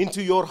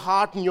into your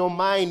heart and your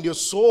mind, your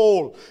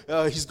soul.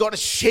 He's got to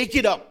shake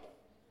it up.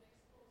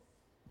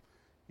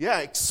 Yeah,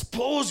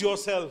 expose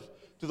yourself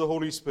to the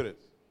Holy Spirit.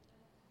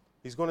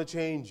 He's going to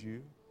change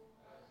you.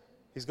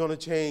 He's going to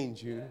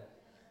change you.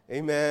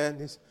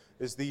 Amen.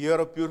 It's the year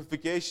of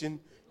purification.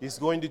 He's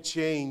going to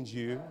change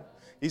you.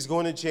 He's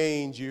going to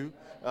change you.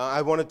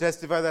 I want to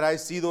testify that I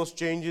see those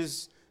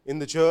changes in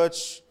the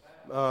church.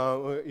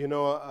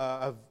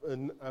 I've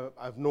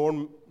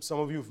known some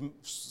of you for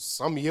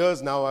some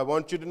years now. I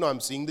want you to know I'm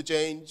seeing the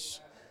change.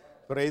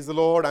 Praise the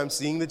Lord. I'm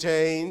seeing the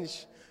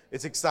change.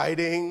 It's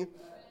exciting.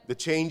 The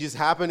change is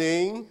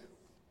happening.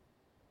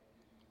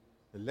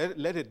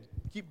 Let it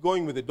keep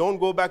going with it. Don't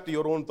go back to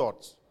your own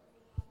thoughts.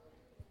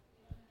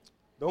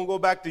 Don't go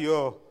back to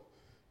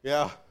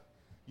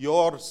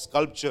your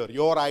sculpture,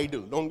 your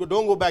idol. Don't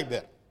go back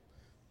there.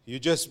 You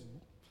just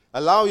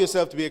allow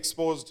yourself to be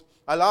exposed.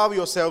 Allow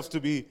yourself to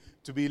be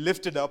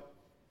lifted up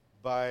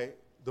by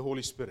the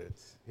Holy Spirit.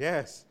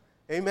 Yes.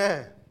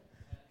 Amen.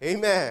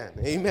 Amen.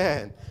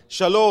 Amen.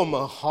 Shalom,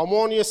 a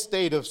harmonious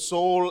state of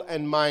soul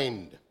and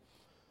mind.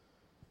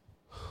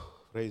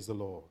 Praise the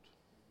Lord.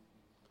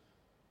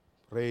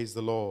 Praise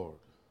the Lord.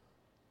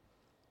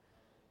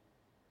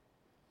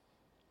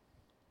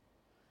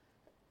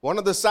 One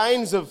of the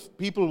signs of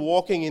people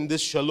walking in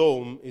this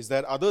shalom is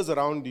that others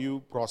around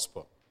you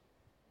prosper.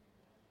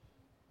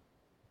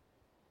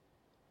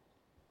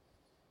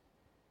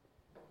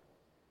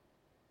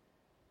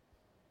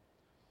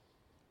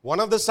 One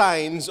of the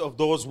signs of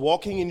those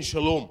walking in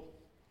shalom,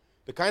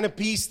 the kind of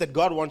peace that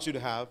God wants you to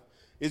have,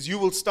 is you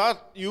will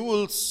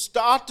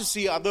start to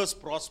see others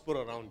prosper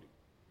around you.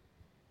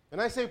 When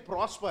I say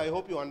prosper, I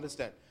hope you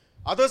understand.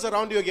 Others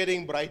around you are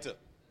getting brighter.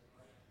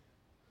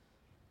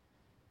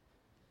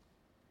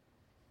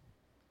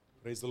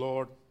 Praise the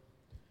Lord.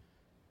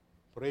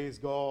 Praise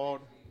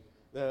God.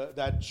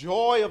 That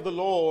joy of the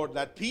Lord,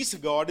 that peace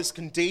of God is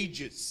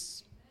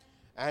contagious.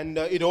 And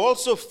it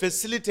also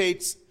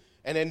facilitates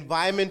an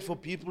environment for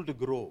people to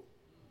grow.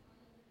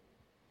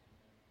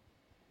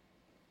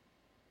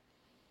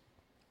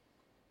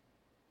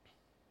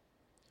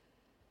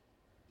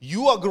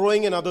 You are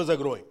growing and others are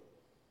growing.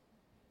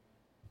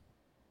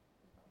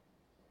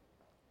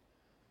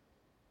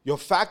 Your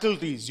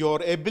faculties,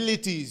 your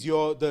abilities,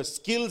 the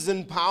skills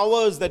and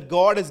powers that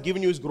God has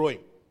given you is growing.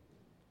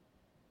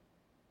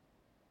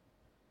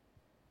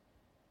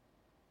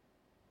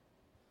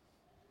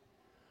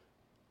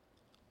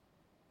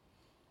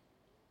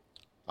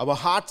 Our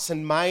hearts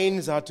and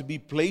minds are to be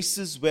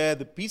places where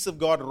the peace of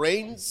God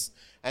reigns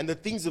and the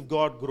things of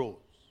God grow.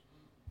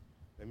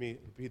 Let me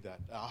repeat that.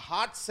 Our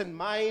hearts and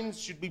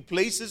minds should be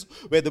places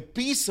where the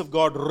peace of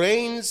God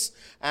reigns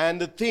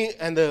and the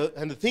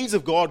things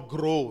of God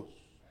grow.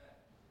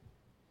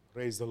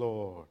 Praise the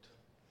Lord.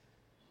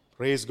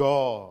 Praise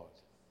God.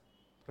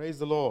 Praise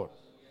the Lord.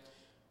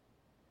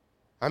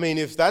 I mean,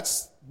 if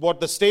that's what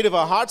the state of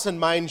our hearts and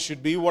minds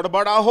should be, what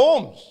about our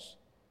homes?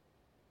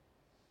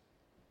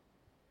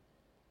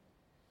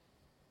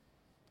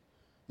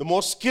 The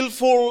most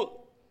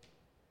skillful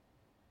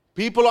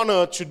people on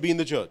earth should be in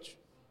the church.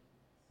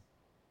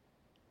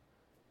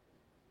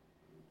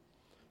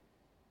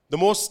 The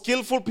most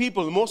skillful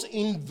people, the most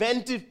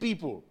inventive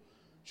people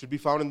should be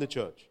found in the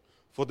church.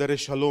 For there is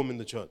shalom in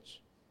the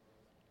church.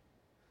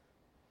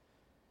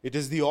 It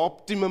is the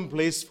optimum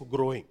place for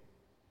growing.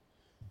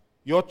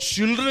 Your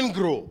children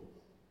grow.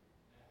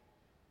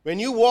 When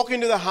you walk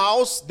into the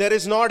house,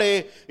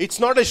 it's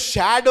not a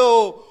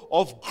shadow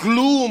of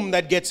gloom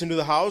that gets into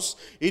the house.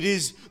 It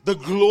is the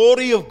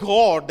glory of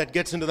God that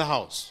gets into the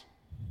house.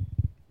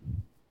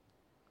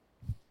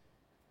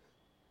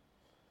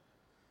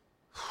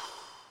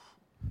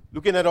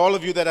 Looking at all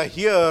of you that are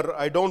here,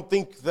 I don't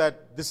think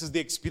that this is the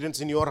experience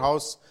in your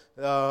house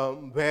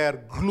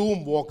where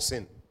gloom walks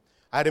in.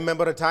 I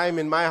remember a time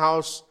in my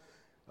house,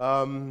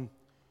 that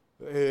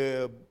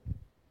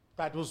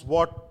was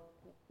what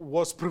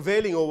was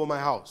prevailing over my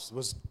house. It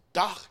was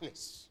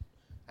darkness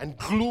and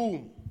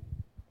gloom.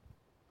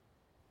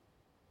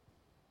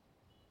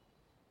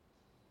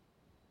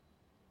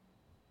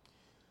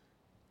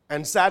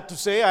 And sad to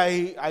say,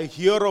 I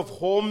hear of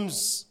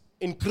homes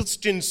in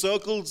Christian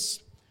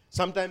circles.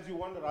 Sometimes you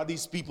wonder, are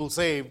these people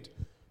saved?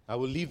 I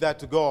will leave that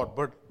to God.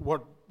 But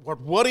what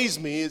worries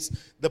me is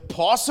the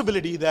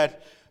possibility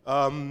that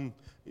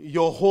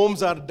your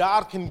homes are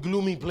dark and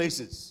gloomy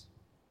places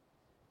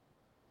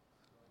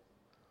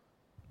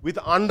with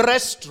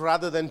unrest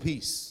rather than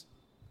peace.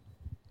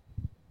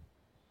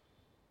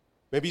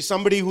 Maybe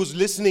somebody who's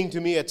listening to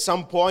me at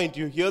some point,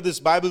 you hear this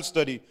Bible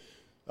study.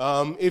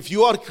 If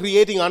you are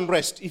creating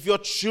unrest, if your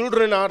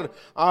children are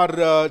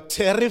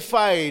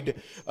terrified,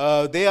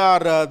 they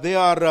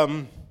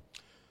are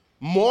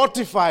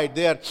mortified,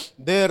 their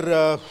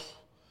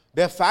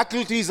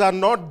faculties are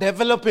not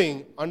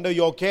developing under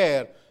your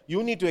care,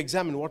 you need to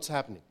examine what's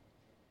happening.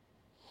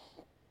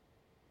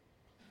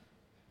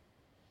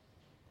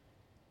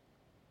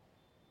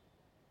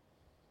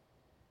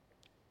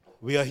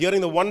 We are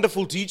hearing the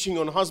wonderful teaching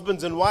on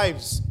husbands and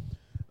wives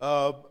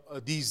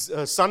these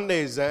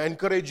Sundays. I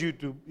encourage you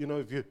to,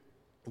 if you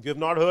have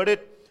not heard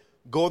it,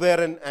 go there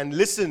and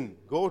listen.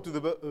 Go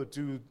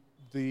to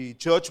the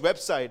church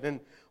website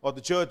or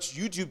the church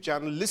YouTube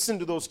channel. Listen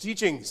to those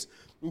teachings.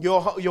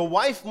 Your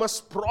wife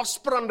must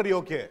prosper under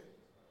your care.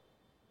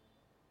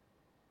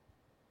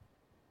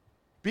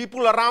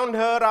 People around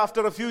her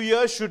after a few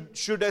years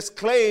should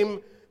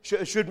exclaim,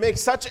 should make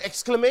such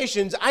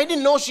exclamations, I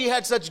didn't know she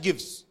had such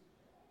gifts.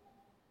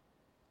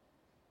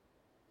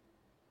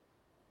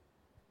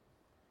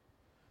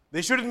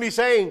 They shouldn't be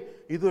saying,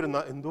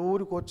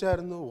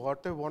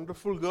 what a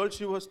wonderful girl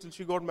she was till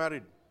she got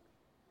married.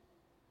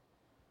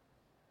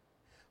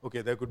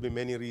 Okay, there could be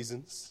many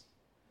reasons.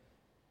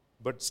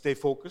 But stay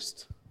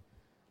focused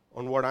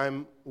on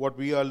what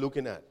we are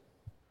looking at.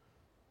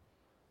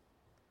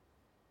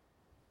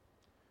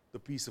 The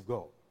peace of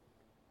God.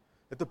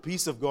 Let the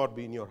peace of God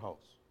be in your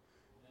house.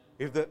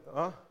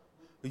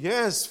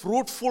 Yes,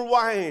 fruitful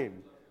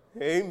wine.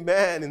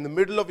 Amen. In the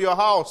middle of your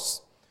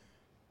house.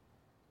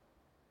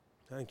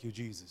 Thank you,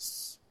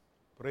 Jesus.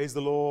 Praise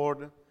the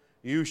Lord.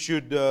 You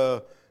should,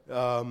 a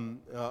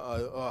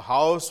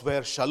house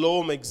where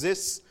shalom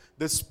exists,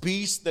 this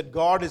peace that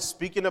God is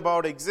speaking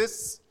about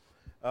exists.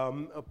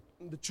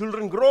 The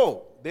children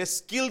grow, their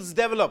skills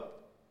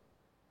develop.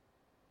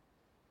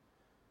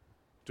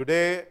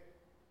 Today,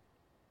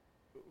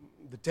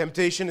 the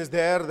temptation is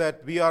there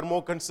that we are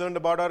more concerned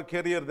about our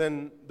career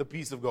than the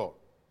peace of God.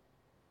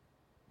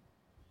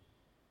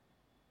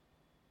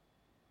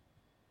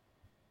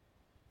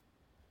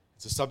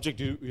 It's a subject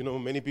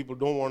many people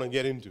don't want to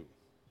get into.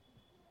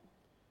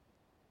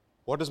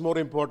 What is more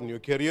important, your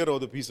career or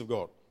the peace of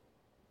God?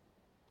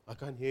 I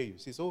can't hear you.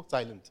 See, so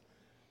silent.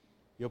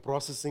 You're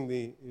processing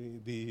the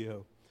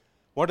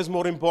what is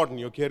more important,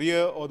 your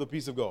career or the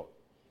peace of God?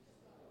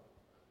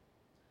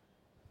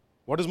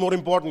 What is more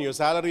important, your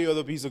salary or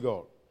the peace of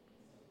God?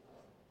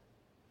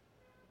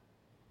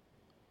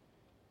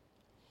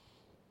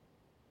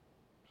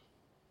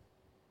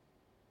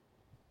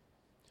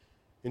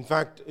 In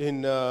fact,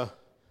 in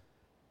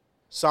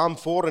Psalm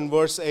 4 and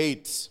verse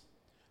 8,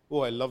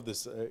 I love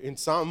this. In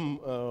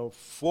Psalm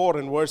 4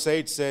 and verse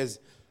 8 says,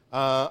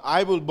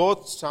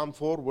 Psalm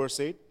 4 verse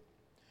 8,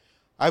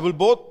 I will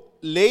both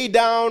lay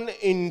down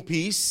in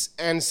peace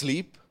and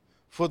sleep,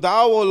 for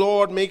thou, O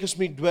Lord, you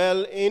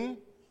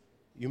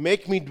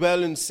make me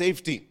dwell in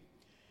safety.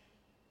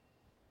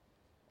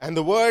 And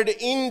the word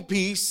in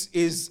peace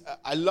is,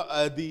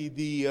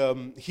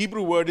 the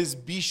Hebrew word is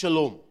be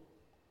shalom.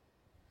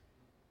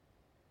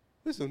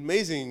 This is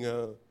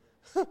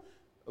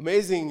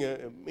amazing,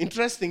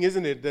 interesting,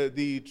 isn't it?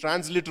 The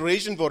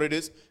transliteration for it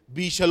is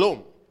be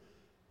shalom.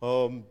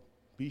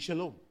 Be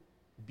shalom.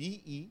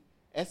 B-E-S-H-A-L-O-M.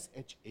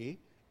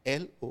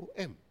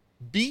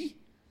 Be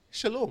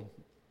shalom.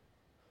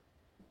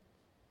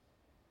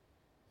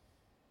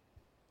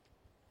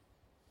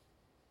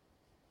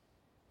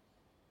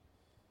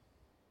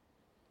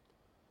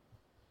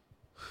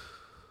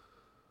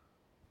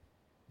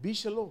 Be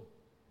shalom.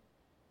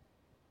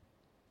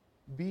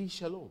 Be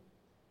shalom.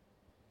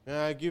 May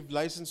I give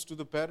license to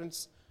the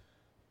parents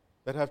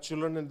that have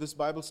children in this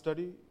Bible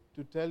study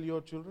to tell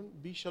your children,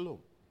 be shalom.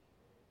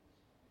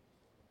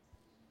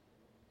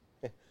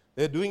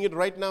 They're doing it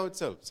right now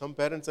itself. Some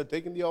parents are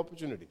taking the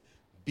opportunity.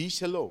 Be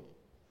shalom.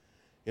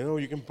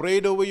 You can pray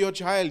it over your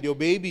child, your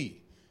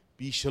baby.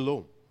 Be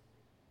shalom.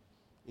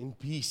 In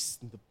peace,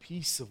 in the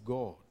peace of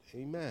God.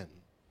 Amen.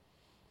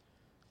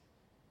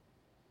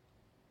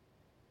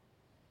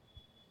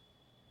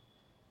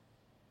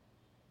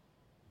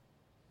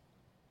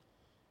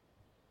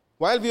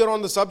 While we are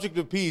on the subject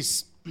of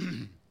peace,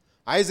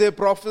 Isaiah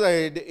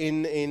prophesied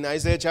in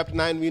Isaiah chapter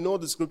 9, we know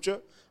the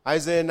scripture,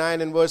 Isaiah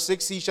 9 and verse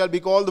 6, he shall be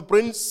called the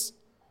prince.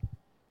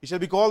 He shall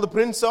be called the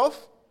prince of.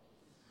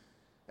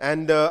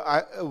 And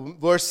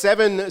verse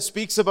 7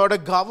 speaks about a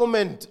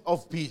government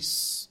of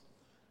peace.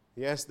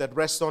 Yes, that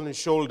rests on his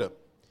shoulder.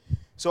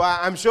 So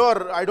I'm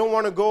sure I don't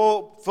want to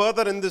go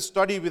further in this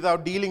study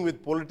without dealing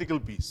with political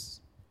peace.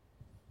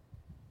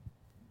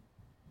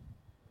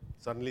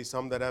 Suddenly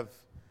some that have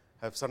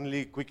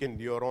suddenly quickened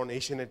your own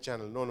Asianet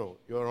channel. No,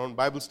 your own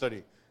Bible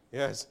study.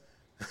 Yes.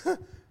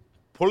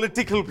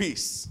 Political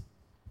peace.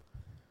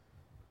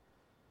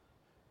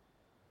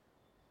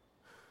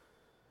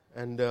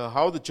 And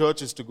how the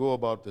church is to go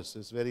about this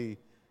is very,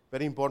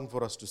 very important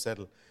for us to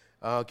settle.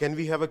 Can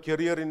we have a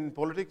career in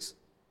politics?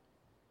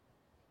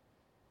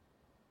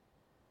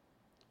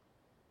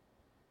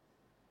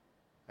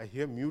 I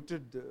hear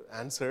muted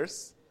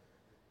answers.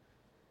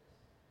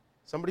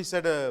 Somebody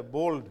said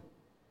bold.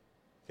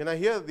 Can I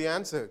hear the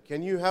answer?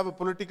 Can you have a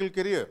political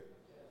career?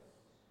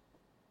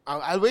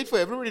 I'll wait for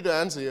everybody to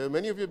answer.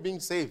 Many of you are being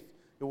safe.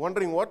 You're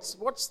wondering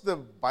what's the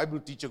Bible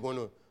teacher going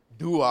to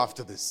do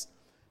after this?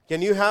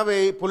 Can you have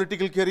a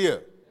political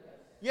career?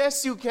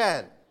 Yes, you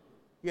can.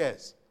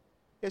 Yes,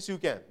 you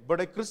can.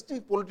 But a Christian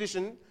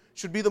politician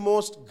should be the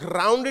most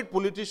grounded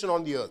politician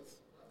on the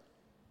earth.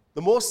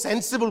 The most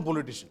sensible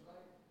politician.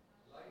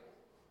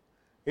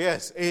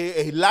 Yes,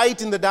 a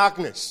light in the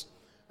darkness.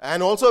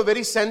 And also a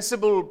very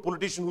sensible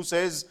politician who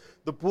says,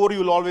 the poor you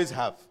will always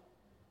have.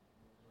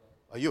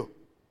 Are you?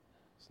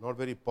 It's not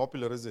very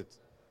popular, is it?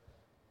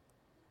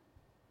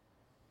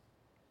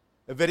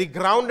 A very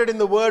grounded in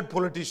the word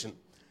politician.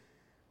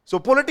 So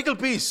political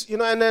peace,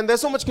 and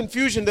there's so much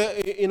confusion,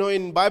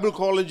 in Bible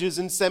colleges,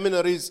 in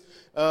seminaries,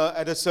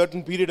 at a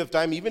certain period of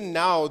time. Even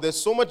now,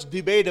 there's so much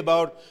debate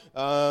about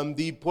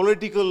the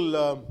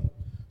political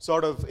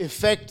sort of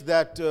effect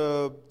that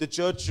the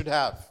church should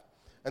have.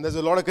 And there's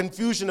a lot of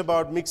confusion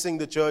about mixing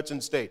the church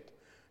and state.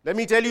 Let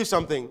me tell you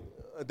something.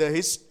 The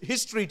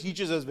history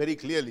teaches us very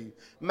clearly.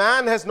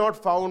 Man has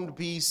not found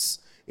peace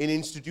in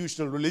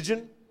institutional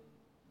religion.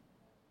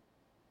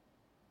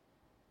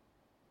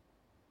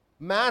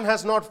 Man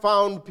has not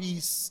found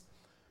peace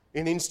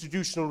in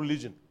institutional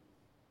religion.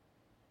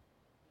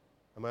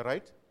 Am I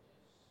right?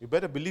 You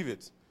better believe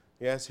it.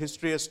 Yes,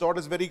 history has taught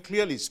us very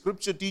clearly.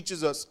 Scripture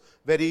teaches us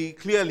very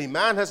clearly.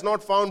 Man has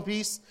not found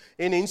peace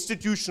in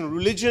institutional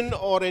religion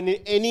or in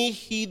any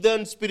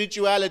heathen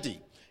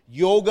spirituality.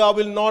 Yoga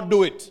will not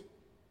do it.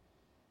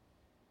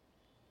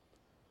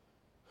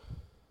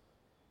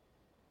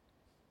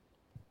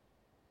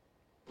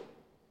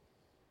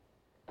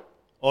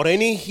 Or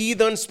any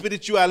heathen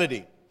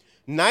spirituality.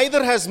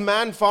 Neither has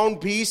man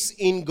found peace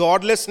in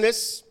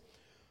godlessness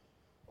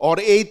or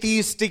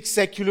atheistic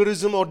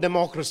secularism or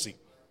democracy.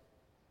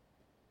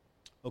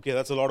 Okay,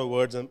 that's a lot of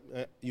words.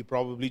 You're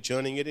probably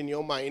churning it in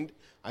your mind.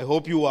 I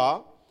hope you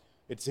are.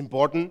 It's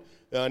important.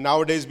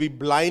 Nowadays, we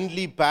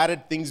blindly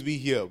parrot things we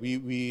hear.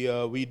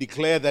 We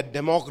declare that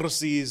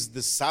democracy is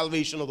the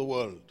salvation of the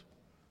world.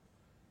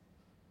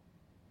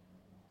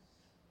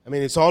 I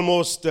mean, it's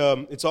almost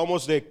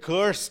a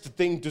cursed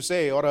thing to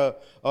say, or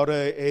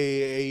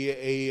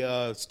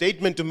a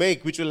statement to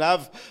make, which will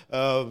have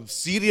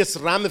serious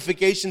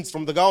ramifications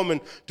from the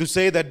government to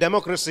say that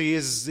democracy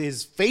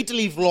is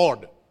fatally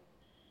flawed.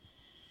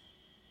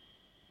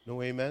 No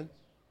amen?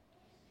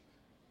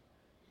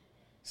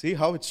 See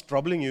how it's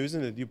troubling you,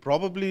 isn't it? You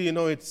probably,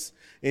 it's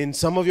in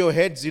some of your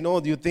heads,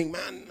 you think,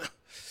 man,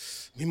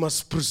 we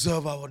must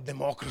preserve our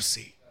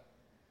democracy.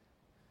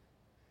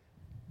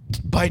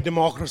 By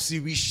democracy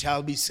we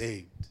shall be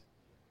saved.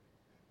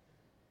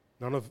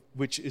 None of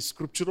which is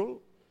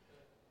scriptural.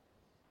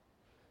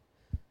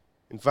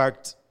 In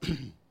fact,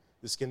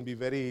 this can be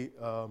very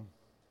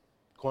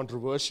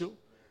controversial,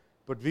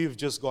 but we've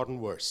just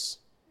gotten worse.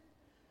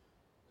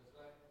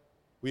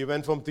 We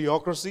went from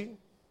theocracy.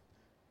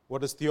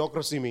 What does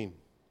theocracy mean?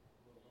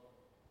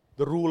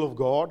 The rule of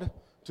God,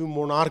 to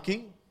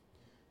monarchy.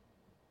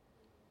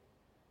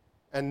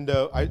 And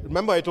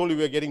I told you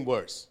we are getting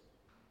worse.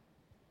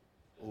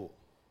 Oh.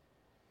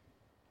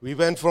 We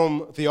went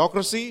from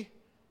theocracy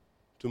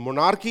to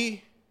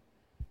monarchy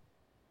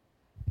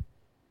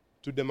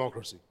to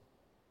democracy.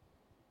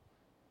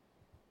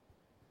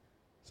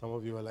 Some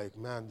of you are like,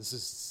 man, this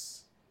is...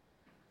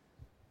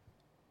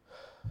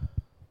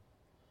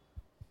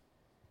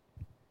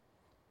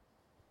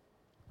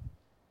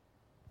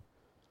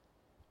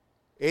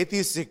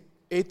 Atheistic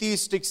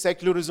atheistic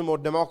secularism or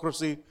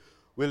democracy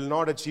will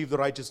not achieve the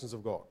righteousness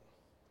of God.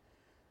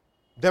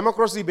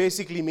 Democracy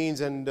basically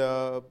means, and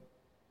I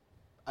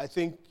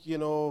think,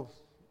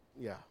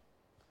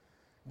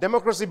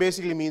 democracy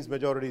basically means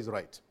majority is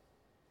right.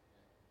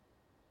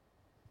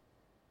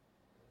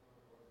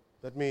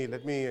 Let me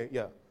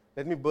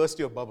burst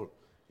your bubble.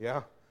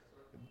 Yeah.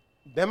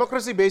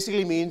 Democracy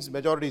basically means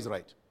majority is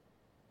right.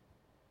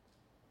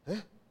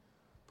 But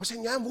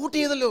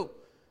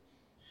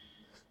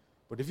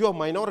if you are a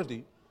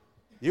minority,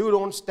 you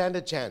don't stand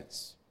a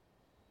chance.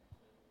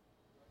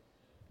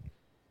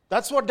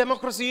 That's what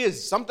democracy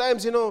is.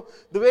 Sometimes, the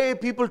way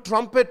people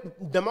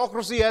trumpet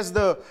democracy as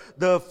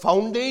the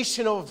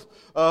foundation of,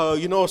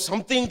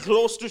 something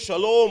close to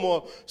shalom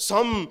or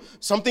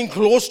something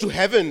close to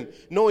heaven.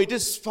 No, it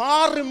is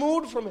far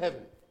removed from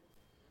heaven.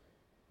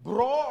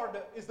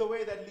 Broad is the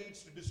way that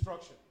leads to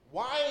destruction.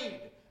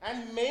 Wide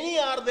and many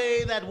are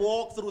they that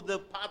walk through the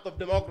path of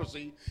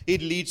democracy.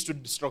 It leads to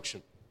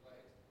destruction.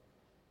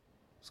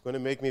 It's going to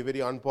make me a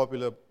very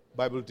unpopular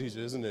Bible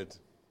teacher, isn't it?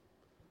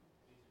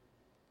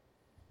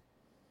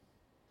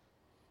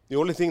 The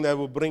only thing that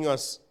will bring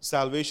us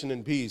salvation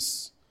and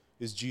peace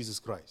is Jesus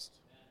Christ.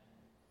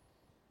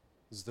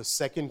 It's the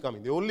second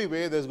coming. The only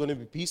way there's going to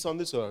be peace on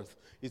this earth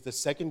is the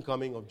second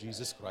coming of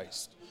Jesus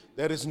Christ.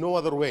 There is no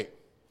other way.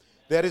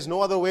 There is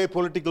no other way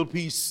political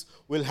peace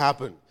will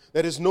happen.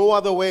 There is no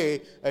other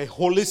way a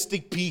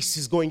holistic peace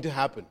is going to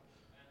happen.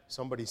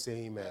 Somebody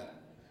say amen.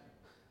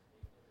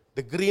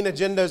 The green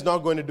agenda is not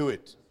going to do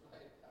it.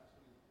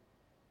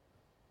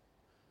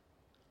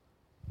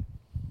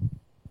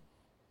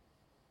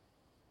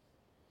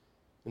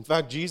 In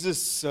fact,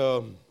 Jesus,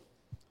 in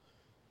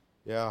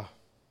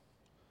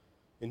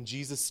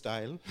Jesus'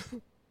 style,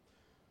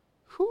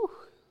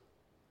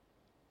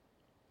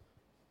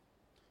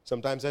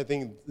 sometimes I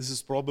think this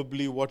is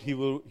probably what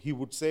he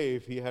would say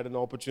if he had an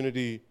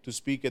opportunity to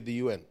speak at the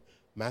UN.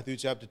 Matthew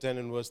chapter 10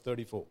 and verse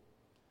 34.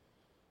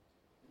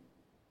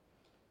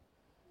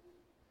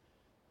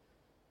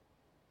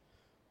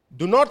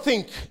 Do not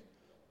think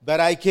that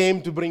I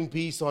came to bring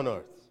peace on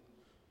earth.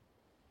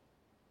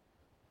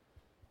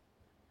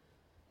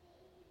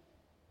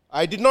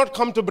 I did not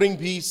come to bring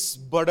peace,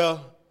 but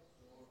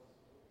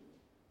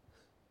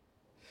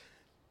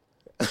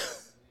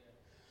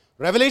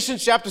Revelation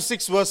chapter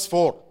 6 verse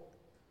 4.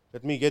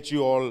 Let me get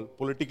you all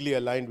politically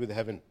aligned with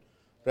heaven.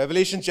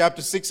 Revelation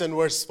chapter 6 and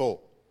verse 4.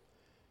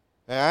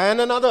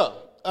 And another,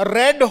 a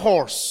red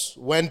horse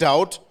went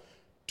out.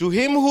 To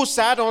him who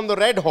sat on the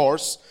red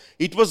horse,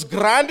 it was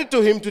granted to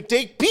him to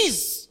take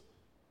peace.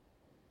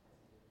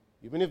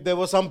 Even if there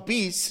was some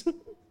peace,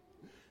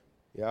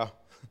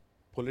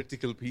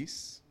 political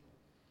peace.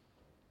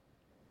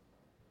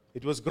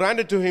 It was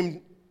granted to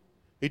him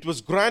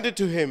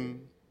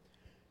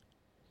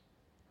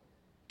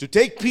to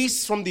take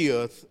peace from the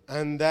earth,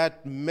 and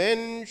that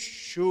men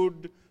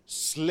should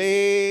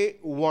slay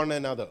one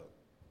another.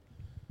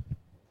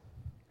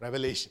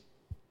 Revelation.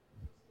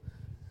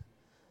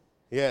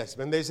 Yes,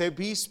 when they say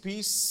peace,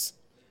 peace,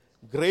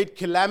 great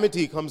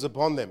calamity comes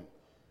upon them.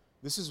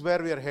 This is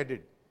where we are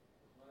headed.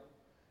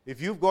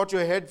 If you've got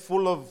your head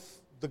full of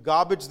the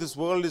garbage this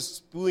world is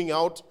spewing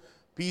out,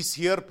 peace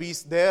here,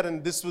 peace there,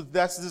 and this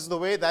is the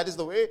way, that is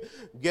the way,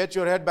 get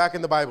your head back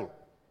in the Bible.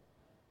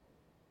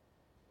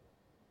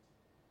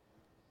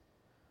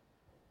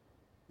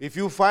 If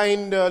you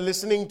find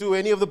listening to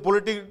any of the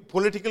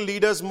political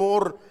leaders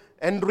more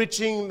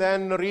enriching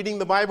than reading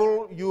the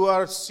Bible, you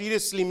are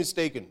seriously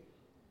mistaken.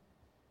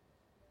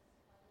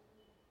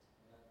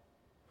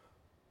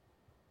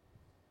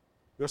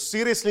 You're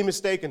seriously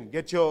mistaken.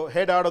 Get your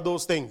head out of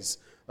those things.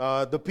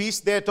 The peace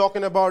they're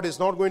talking about is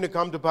not going to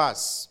come to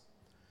pass.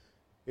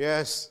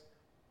 Yes,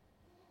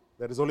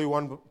 there is only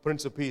one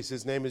Prince of Peace.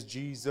 His name is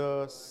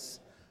Jesus.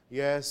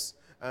 Yes,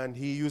 and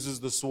he uses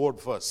the sword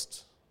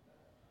first.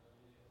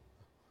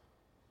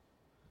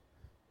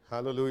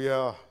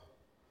 Hallelujah.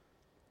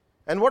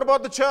 And what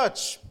about the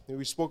church?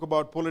 We spoke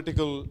about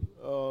political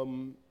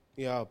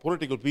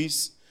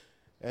peace.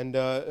 And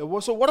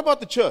so what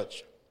about the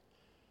church?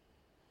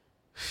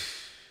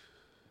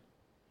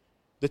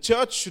 The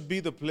church should be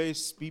the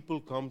place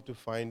people come to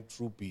find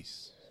true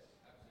peace.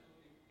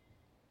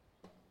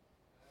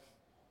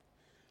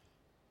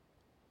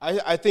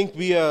 I think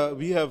we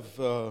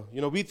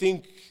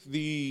think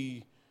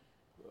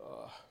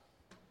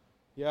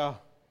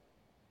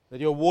that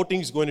your voting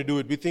is going to do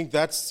it. We think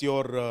that's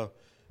your,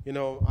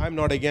 I'm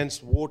not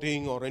against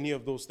voting or any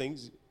of those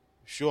things.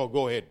 Sure,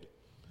 go ahead.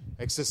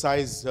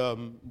 Exercise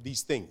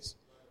these things.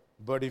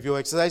 But if you're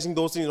exercising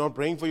those things, you're not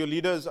praying for your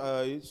leaders,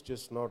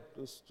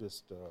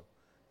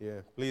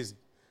 please.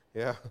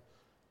 Yeah.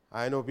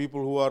 I know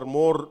people who are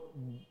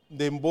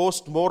they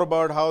boast more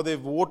about how they've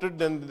voted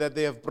than that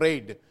they have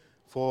prayed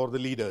for the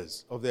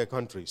leaders of their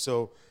country.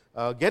 So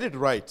get it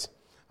right.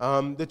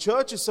 The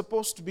church is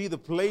supposed to be the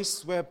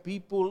place where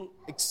people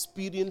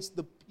experience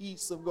the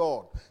peace of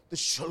God, the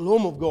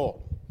shalom of God.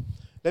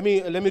 Let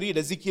me read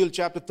Ezekiel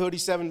chapter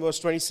 37, verse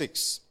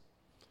 26.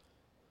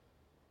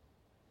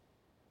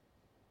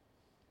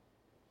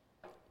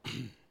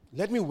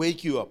 Let me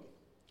wake you up.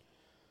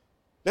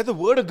 Let the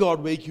Word of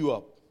God wake you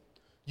up.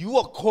 You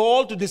are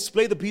called to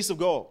display the peace of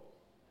God.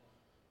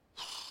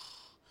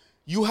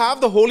 You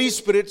have the Holy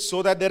Spirit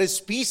so that there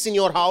is peace in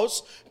your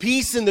house,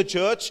 peace in the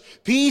church,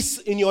 peace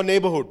in your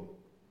neighborhood.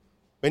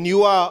 When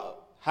you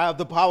have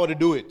the power to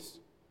do it.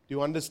 Do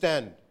you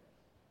understand?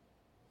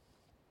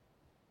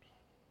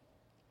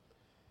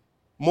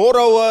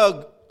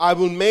 Moreover, I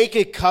will make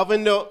a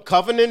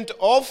covenant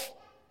of,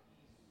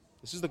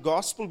 this is the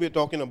gospel we're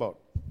talking about.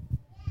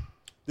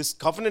 This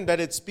covenant that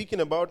it's speaking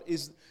about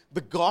is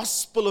the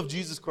gospel of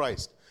Jesus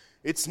Christ.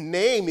 Its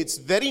name, its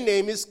very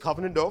name is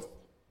covenant of.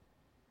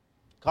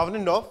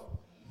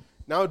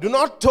 Now, do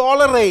not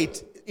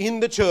tolerate in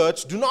the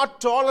church, do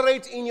not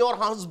tolerate in your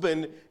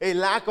husband a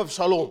lack of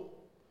shalom.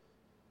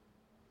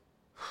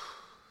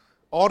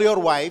 Or your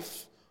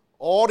wife,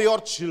 or your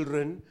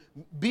children.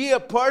 Be a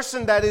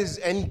person that is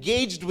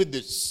engaged with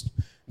this.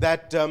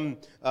 That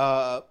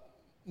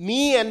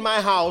me and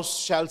my house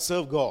shall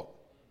serve God.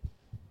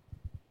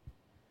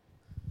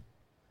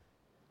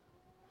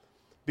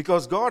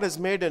 Because God has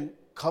made a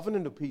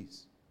covenant of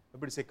peace.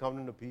 Everybody say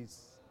covenant of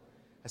peace.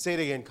 I say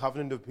it again,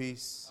 covenant of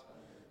peace.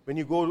 When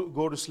you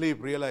go to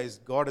sleep, realize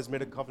God has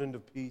made a covenant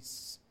of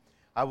peace.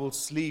 I will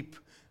sleep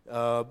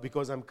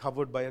because I'm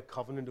covered by a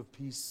covenant of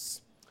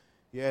peace.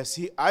 Yes,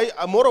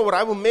 moreover,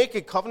 I will make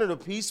a covenant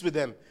of peace with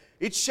them.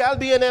 It shall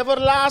be an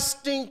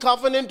everlasting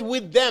covenant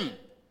with them.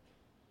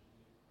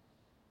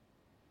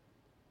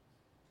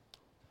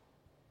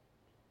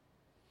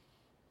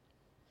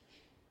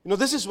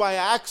 This is why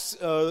Acts,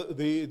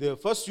 the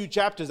first few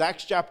chapters,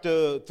 Acts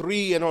chapter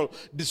 3 and all,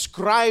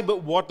 describe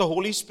what the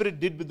Holy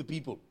Spirit did with the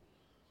people.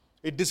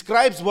 It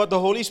describes what the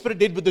Holy Spirit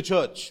did with the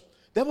church.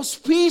 There was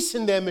peace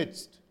in their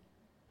midst.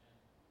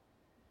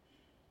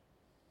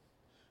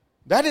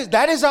 That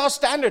is our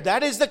standard.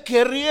 That is the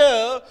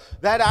career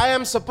that I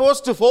am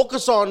supposed to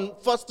focus on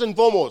first and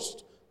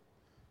foremost.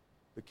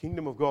 The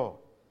kingdom of God.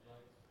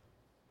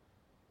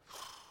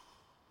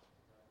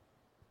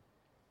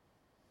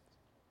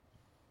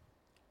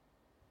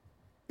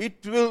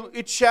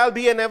 It shall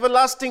be an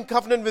everlasting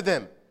covenant with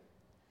them.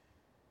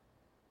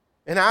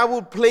 And I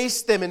will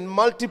place them and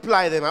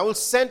multiply them. I will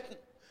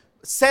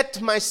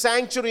set my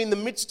sanctuary in the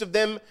midst of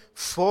them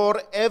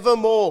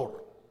forevermore.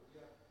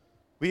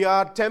 We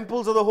are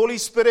temples of the Holy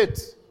Spirit.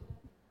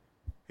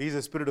 He is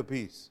a spirit of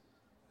peace.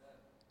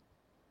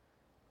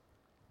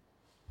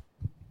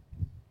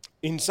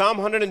 In Psalm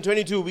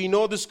 122, we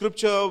know the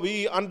scripture.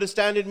 We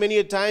understand it many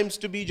a times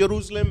to be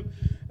Jerusalem,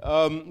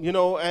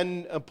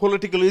 and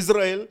political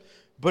Israel.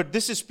 But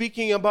this is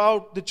speaking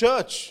about the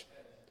church.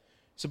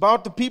 It's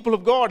about the people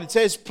of God. It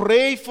says,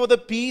 pray for the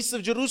peace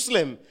of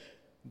Jerusalem.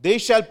 They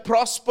shall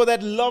prosper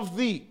that love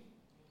thee.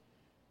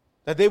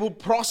 That they will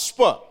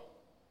prosper.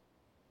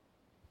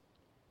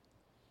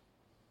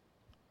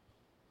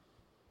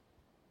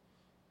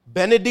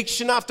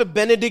 Benediction after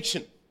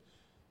benediction.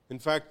 In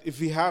fact,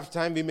 if we have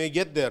time, we may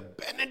get there.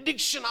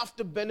 Benediction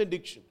after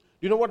benediction.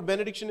 Do you know what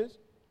benediction is?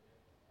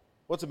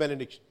 What's a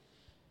benediction?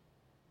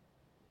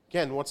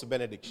 Ken, what's a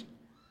benediction?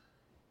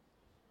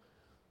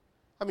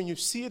 I mean, you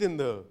see it in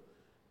the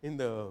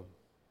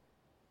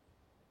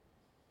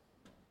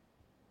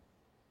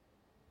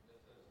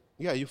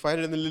you find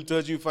it in the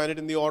liturgy, you find it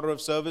in the order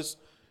of service.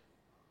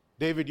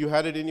 David, you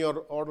had it in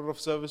your order of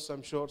service,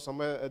 I'm sure,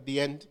 somewhere at the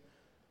end.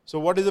 So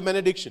what is a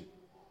benediction?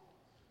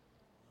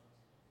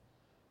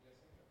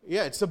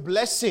 Yeah, it's a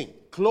blessing,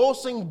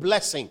 closing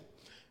blessing.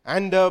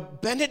 And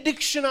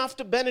benediction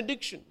after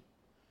benediction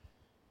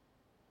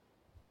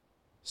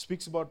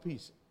speaks about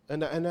peace.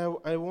 And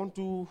I want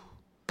to...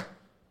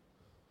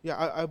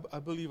 I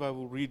believe I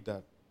will read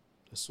that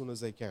as soon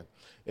as I can.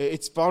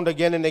 It's found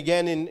again and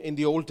again in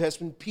the Old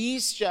Testament.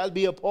 Peace shall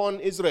be upon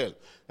Israel.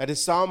 That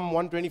is Psalm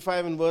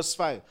 125 and verse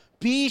 5.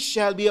 Peace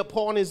shall be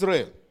upon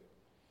Israel.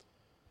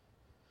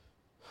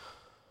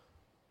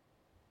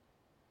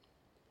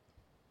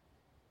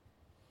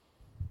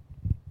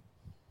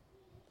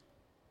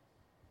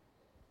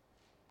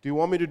 Do you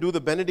want me to do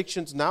the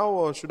benedictions now,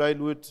 or should I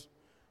do it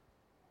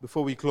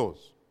before we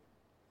close?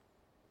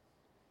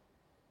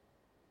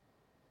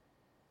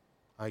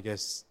 I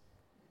guess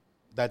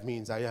that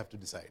means I have to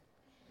decide.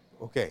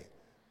 Okay.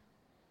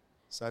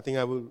 So I think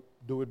I will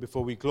do it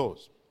before we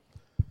close.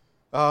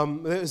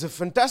 There's a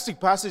fantastic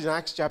passage in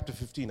Acts chapter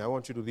 15. I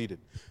want you to read it.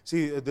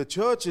 See, the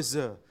church is,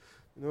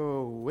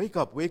 wake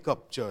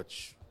up,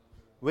 church.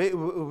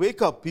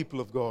 Wake up, people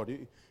of God.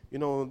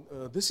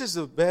 This is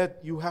where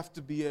you have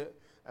to be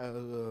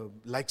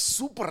like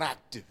super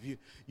active.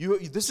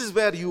 This is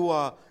where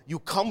you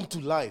come to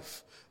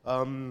life.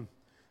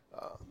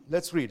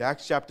 Let's read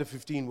Acts chapter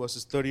 15,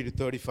 verses 30 to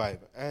 35.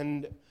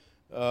 And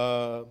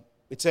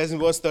it says in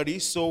verse 30,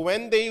 so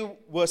when they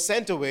were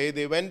sent away,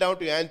 they went down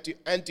to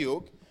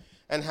Antioch,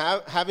 and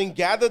having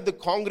gathered the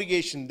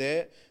congregation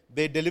there,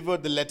 they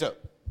delivered the letter.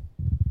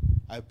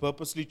 I've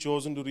purposely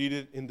chosen to read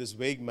it in this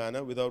vague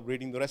manner without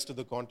reading the rest of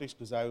the context,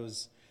 because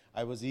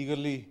I was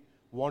eagerly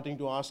wanting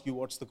to ask you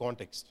what's the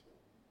context.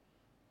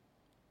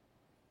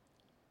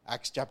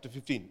 Acts chapter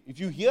 15. If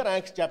you hear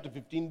Acts chapter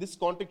 15, this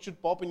context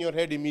should pop in your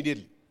head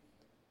immediately.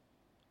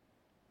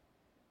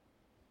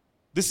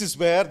 This is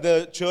where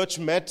the church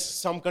met.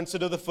 Some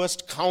consider the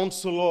first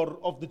council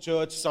of the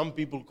church. Some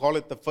people call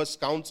it the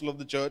first council of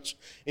the church,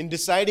 in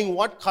deciding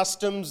what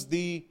customs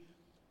the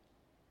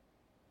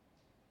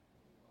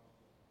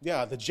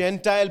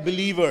Gentile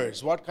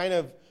believers,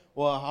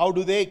 how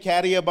do they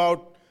carry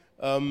about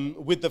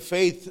with the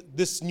faith,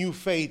 this new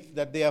faith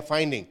that they are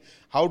finding.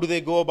 How do they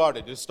go about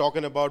it? It's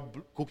talking about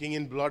cooking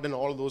in blood, and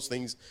all those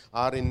things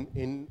are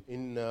in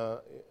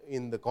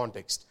the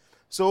context.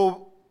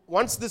 So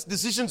once these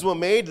decisions were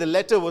made, the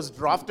letter was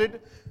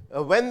drafted.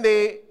 When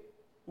they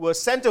were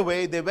sent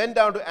away, they went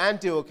down to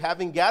Antioch.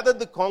 Having gathered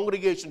the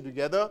congregation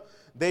together,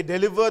 they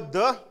delivered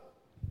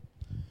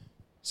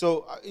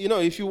So,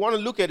 if you want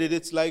to look at it,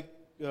 it's like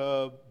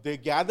they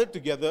gathered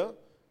together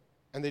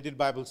and they did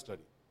Bible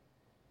study.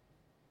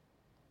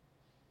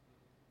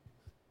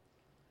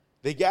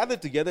 They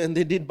gathered together and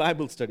they did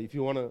Bible study, if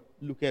you want to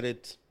look at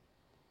it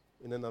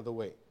in another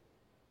way.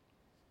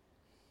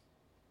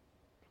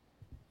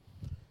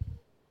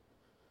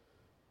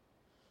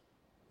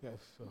 Yes.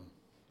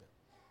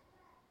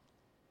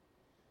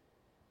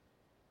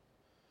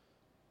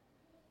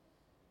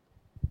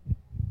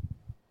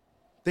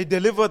 They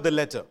delivered the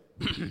letter.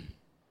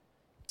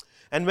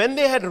 And when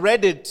they had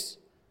read it,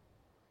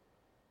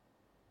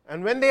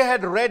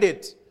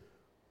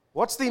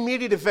 what's the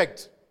immediate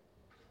effect?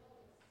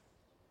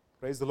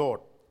 Praise the Lord.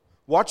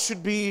 What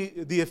should be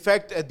the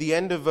effect at the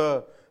end of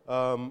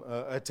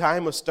a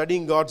time of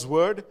studying God's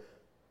Word?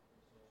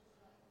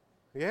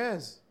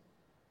 Yes.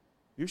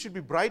 You should be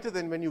brighter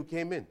than when you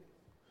came in.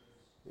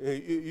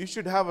 You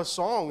should have a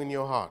song in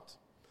your heart.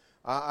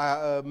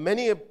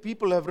 Many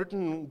people have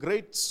written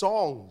great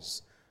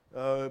songs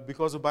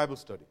because of Bible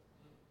study.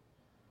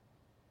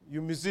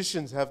 You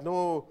musicians have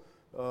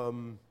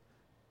you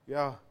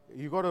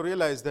got to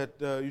realize that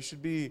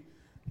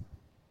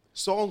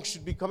songs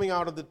should be coming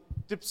out of the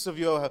tips of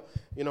your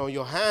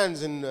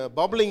hands and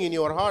bubbling in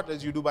your heart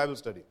as you do Bible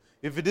study.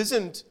 If it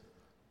isn't,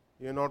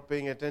 you're not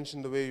paying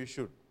attention the way you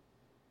should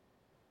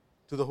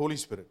to the Holy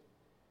Spirit.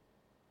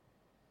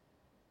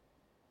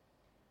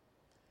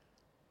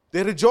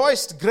 They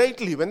rejoiced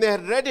greatly. When they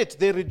had read it,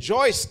 they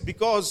rejoiced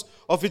because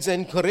of its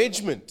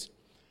encouragement.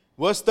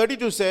 Verse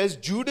 32 says,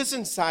 Judas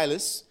and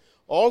Silas,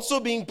 also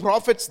being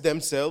prophets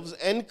themselves,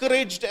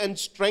 encouraged and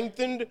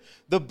strengthened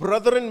the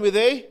brethren with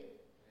a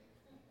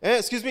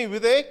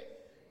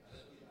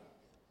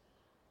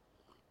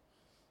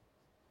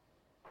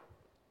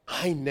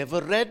I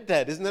never read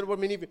that. Isn't that what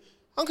many people...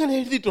 How can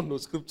I don't know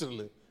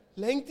scripturally?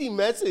 Lengthy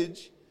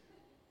message.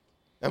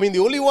 I mean, the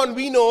only one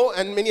we know,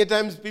 and many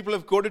times people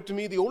have quoted to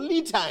me, the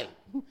only time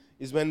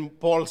is when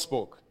Paul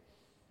spoke.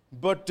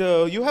 But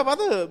you have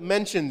other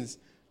mentions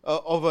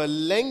of a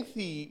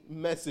lengthy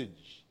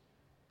message.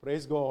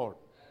 Praise God.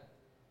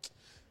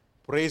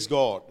 Praise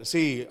God.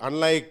 See,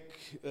 unlike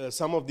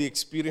some of the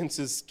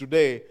experiences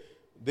today,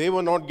 they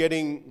were not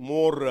getting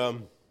more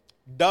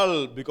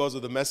dull because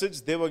of the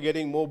message. They were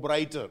getting more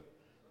brighter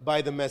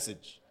by the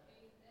message.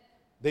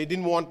 They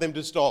didn't want them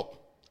to stop.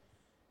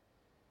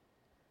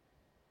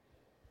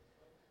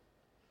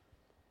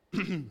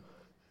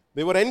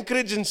 They were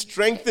encouraged and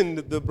strengthened,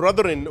 the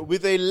brethren,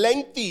 with a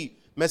lengthy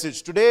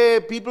message. Today,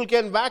 people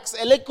can wax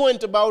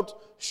eloquent about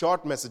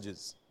short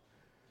messages.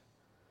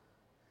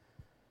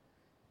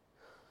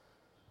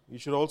 You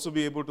should also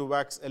be able to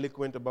wax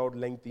eloquent about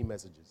lengthy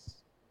messages.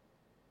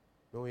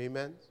 No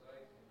amen?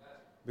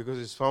 Because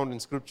it's found in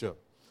Scripture.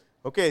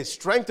 Okay,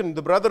 strengthened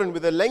the brethren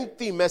with a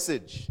lengthy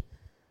message.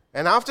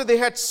 And after they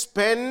had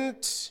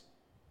spent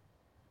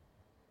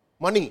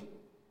money.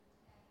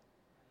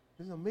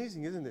 This is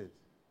amazing, isn't it?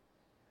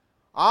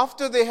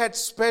 After they had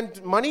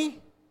spent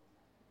money,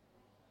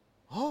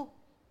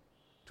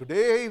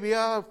 today we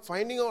are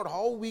finding out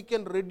how we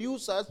can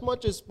reduce as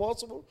much as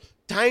possible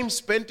time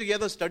spent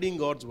together studying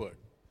God's Word.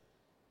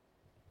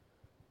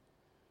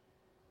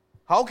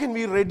 How can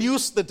we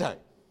reduce the time?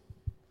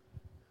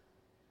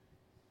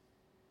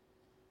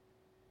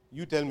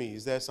 You tell me,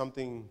 is there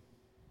something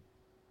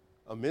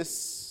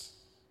amiss?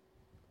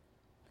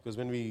 Because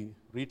when we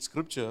read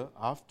Scripture,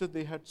 after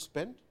they had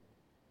spent,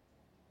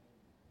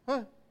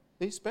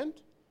 They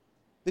spent?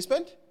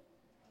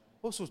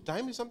 Oh, so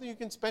time is something you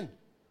can spend.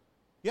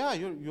 Yeah,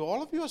 you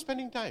all of you are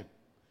spending time.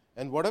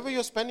 And whatever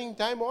you're spending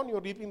time on,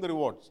 you're reaping the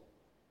rewards.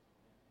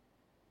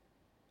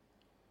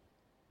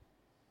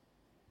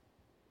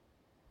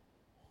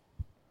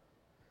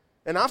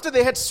 And after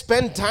they had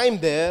spent time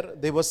there,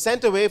 they were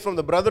sent away from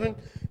the brethren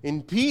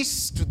in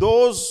peace to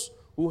those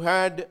who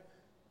had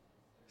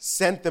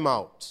sent them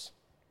out.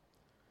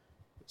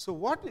 So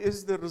what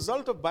is the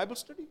result of Bible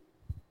study?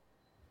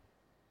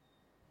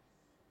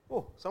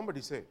 Oh,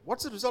 somebody say,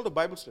 what's the result of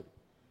Bible study?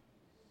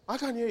 I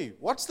can't hear you.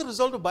 What's the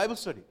result of Bible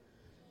study?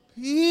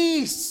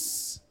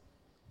 Peace.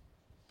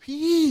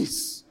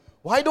 Peace.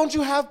 Why don't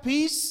you have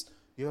peace?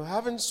 You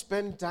haven't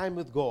spent time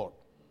with God.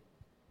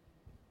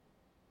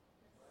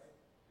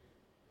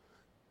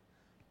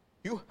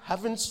 You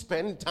haven't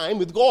spent time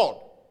with God.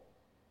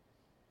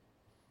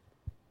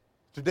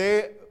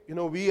 Today,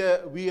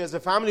 we as a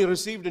family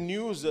received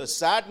a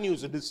sad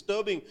news, a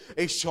disturbing,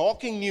 a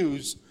shocking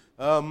news.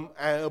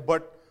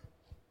 But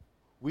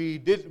we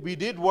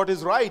did what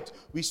is right.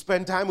 We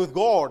spent time with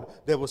God.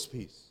 There was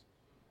peace.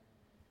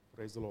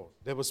 Praise the Lord.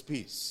 There was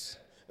peace.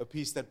 A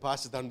peace that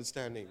passeth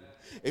understanding.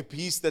 A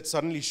peace that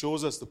suddenly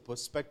shows us the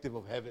perspective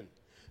of heaven.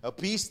 A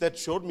peace that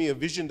showed me a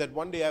vision that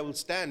one day I will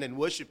stand and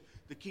worship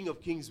the King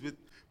of Kings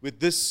with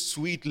this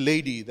sweet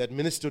lady that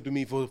ministered to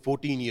me for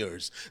 14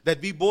 years.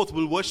 That we both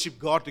will worship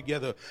God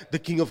together, the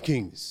King of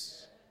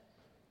Kings.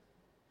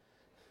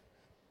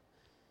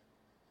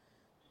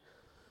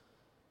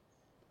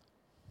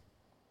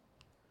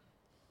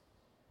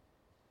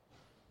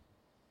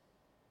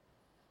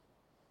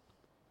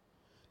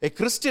 A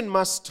Christian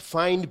must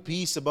find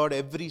peace about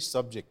every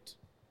subject.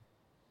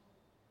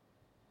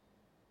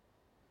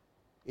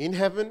 In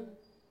heaven,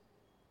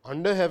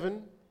 under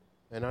heaven,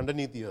 and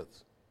underneath the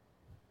earth.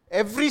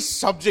 Every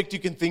subject you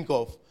can think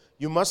of,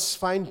 you must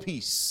find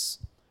peace,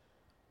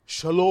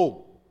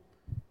 shalom,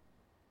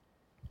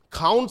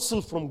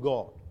 counsel from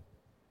God.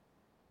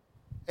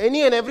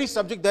 Any and every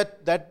subject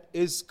that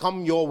is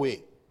come your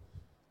way.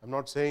 I'm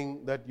not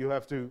saying that you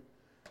have to,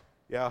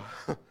 that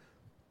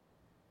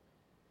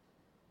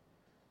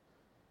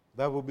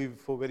will be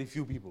for very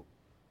few people.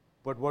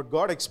 But what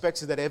God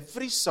expects is that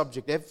every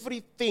subject,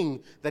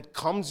 everything that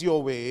comes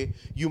your way,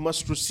 you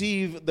must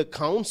receive the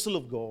counsel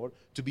of God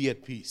to be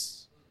at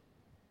peace.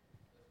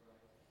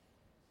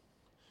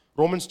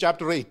 Romans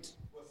chapter 8.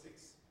 Verse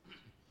 6.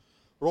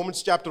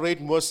 Romans chapter 8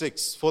 and verse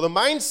 6. For the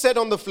mind set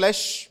on the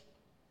flesh,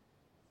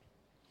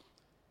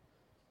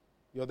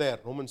 you're there,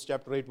 Romans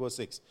chapter 8 verse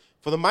 6.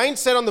 For the mind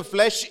set on the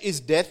flesh is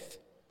death,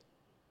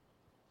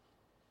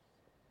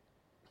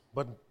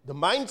 but the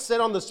mind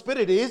set on the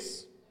spirit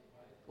is,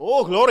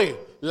 oh glory,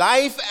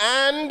 life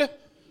and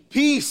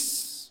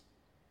peace.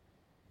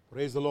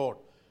 Praise the Lord.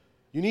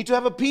 You need to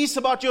have a peace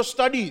about your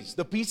studies,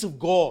 the peace of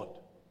God.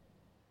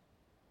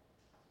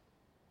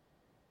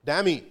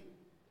 Dammy,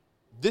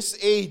 this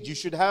age you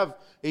should have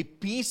a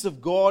peace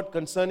of God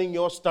concerning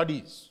your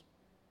studies.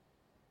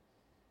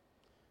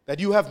 That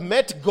you have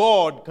met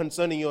God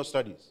concerning your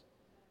studies.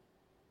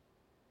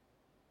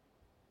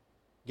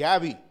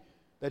 Gabby,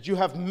 that you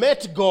have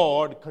met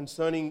God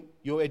concerning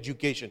your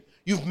education.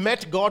 You've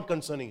met God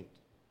concerning it.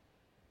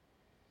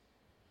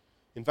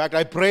 In fact,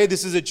 I pray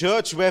this is a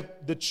church where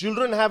the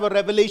children have a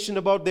revelation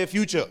about their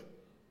future.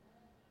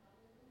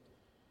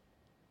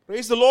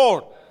 Praise the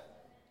Lord.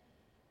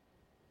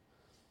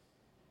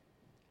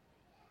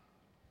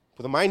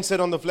 For the mindset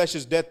on the flesh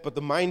is death, but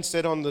the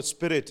mindset on the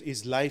spirit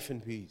is life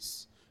and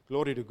peace.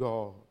 Glory to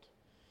God.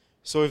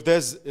 So if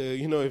there's,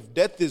 if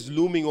death is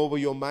looming over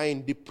your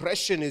mind,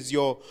 depression is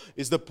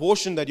the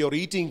portion that you're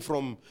eating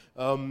from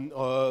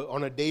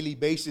on a daily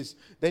basis,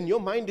 then your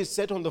mind is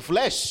set on the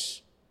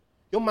flesh.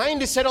 Your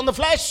mind is set on the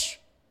flesh.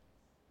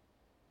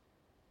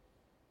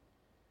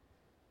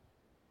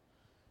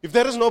 If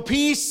there is no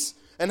peace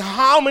and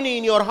harmony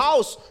in your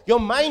house, your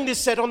mind is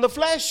set on the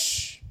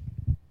flesh.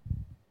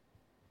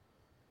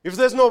 If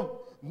there's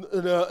no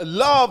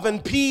love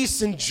and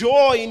peace and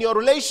joy in your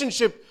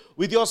relationship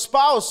with your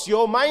spouse,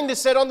 your mind is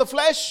set on the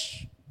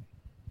flesh.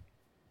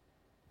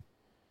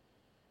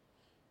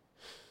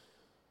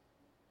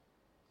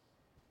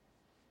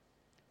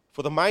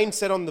 For the mind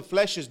set on the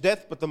flesh is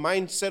death, but the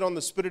mind set on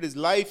the spirit is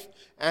life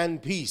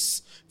and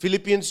peace.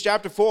 Philippians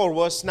chapter 4,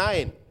 verse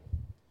 9.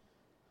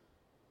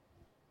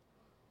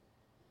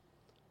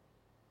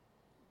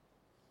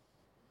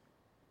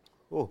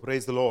 Oh,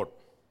 praise the Lord.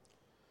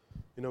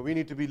 We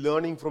need to be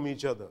learning from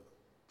each other.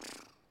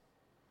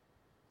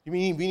 You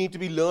mean we need to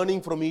be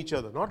learning from each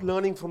other, not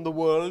learning from the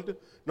world,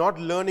 not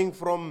learning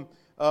from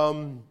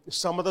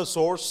some other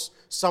source,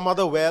 some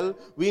other well.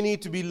 We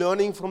need to be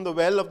learning from the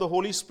well of the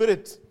Holy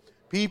Spirit.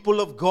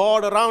 People of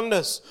God around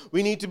us.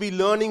 We need to be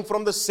learning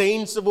from the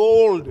saints of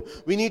old.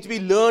 We need to be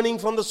learning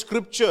from the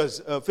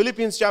scriptures.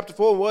 Philippians chapter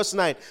 4, verse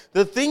 9.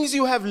 The things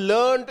you have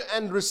learned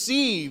and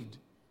received.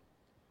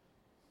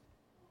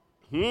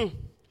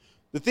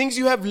 The things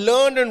you have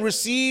learned and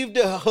received,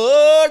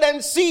 heard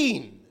and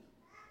seen.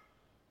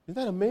 Isn't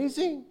that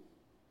amazing?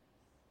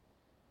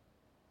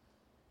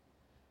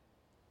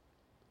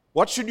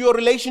 What should your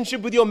relationship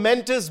with your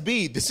mentors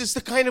be? This is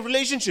the kind of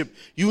relationship.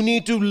 You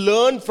need to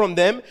learn from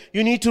them.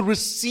 You need to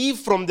receive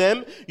from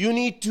them. You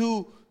need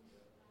to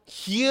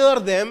hear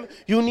them.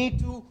 You need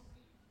to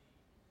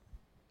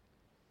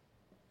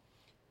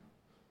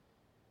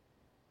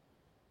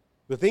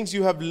the things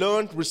you have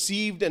learned,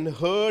 received, and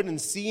heard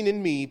and seen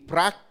in me,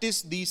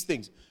 practice these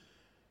things.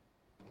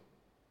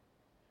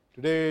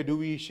 Today, do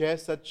we share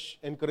such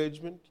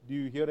encouragement? Do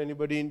you hear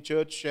anybody in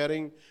church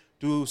sharing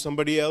to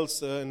somebody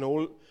else,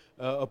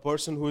 a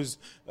person who is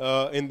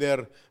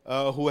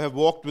who have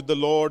walked with the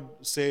Lord,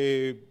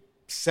 say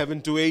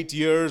 7 to 8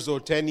 years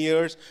or 10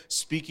 years,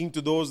 speaking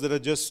to those that are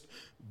just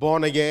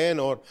born again,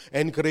 or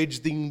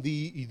encouraging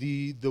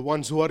the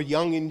ones who are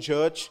young in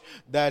church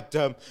that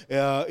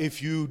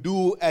if you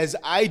do as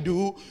I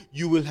do,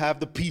 you will have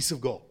the peace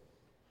of God.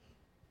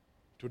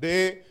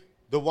 Today,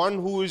 the one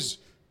who is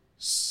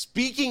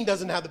speaking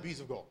doesn't have the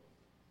peace of God.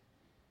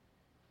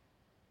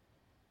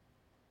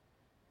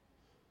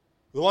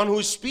 The one who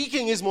is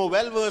speaking is more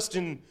well-versed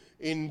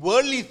in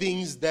worldly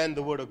things than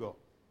the Word of God.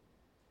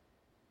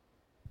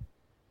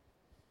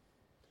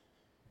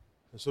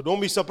 So don't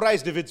be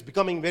surprised if it's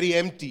becoming very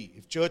empty,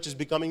 if church is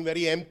becoming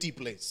very empty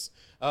place.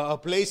 A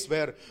place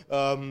where,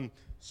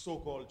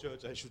 so-called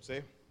church, I should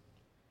say.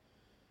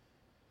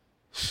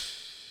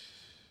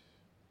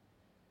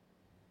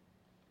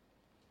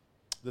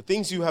 The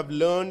things you have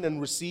learned and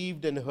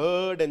received and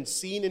heard and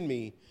seen in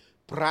me,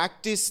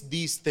 practice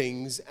these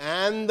things,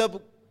 and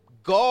the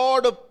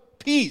God of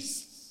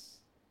peace.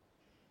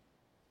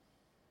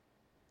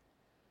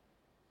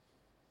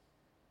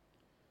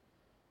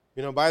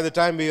 By the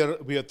time we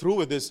are through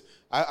with this,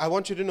 I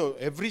want you to know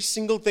every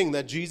single thing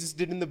that Jesus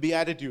did in the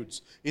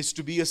Beatitudes is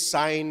to be a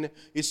sign,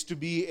 is to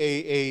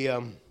be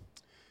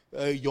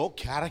your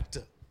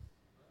character.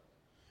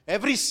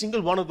 Every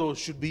single one of those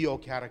should be your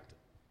character.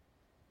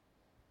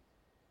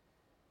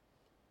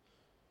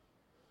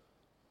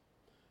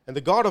 And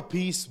the God of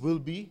peace will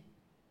be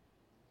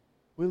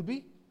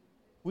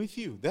with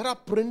you. There are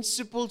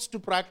principles to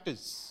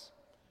practice.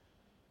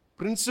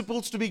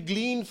 Principles to be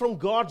gleaned from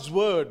God's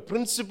word.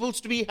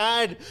 Principles to be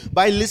had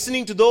by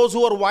listening to those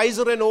who are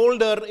wiser and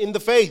older in the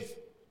faith.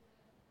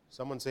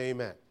 Someone say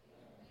amen.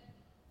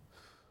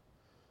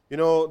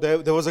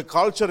 There was a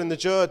culture in the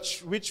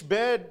church which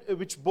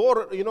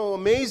bore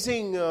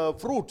amazing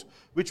fruit,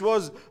 which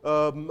was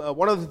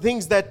one of the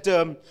things that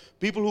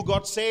people who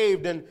got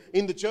saved and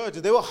in the church,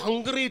 they were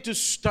hungry to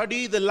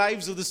study the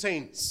lives of the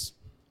saints.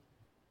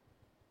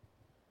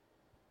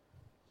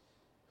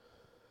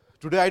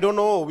 Today, I don't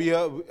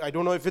know. I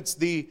don't know if it's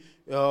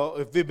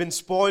if we've been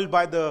spoiled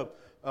by the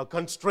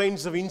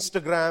constraints of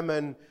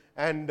Instagram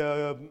and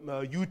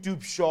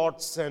YouTube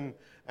Shorts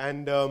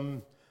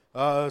and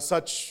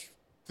such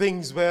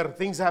things where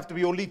things have to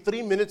be only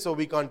 3 minutes or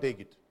we can't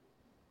take it.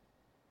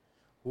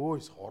 Oh,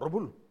 it's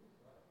horrible.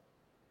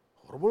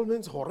 Horrible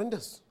means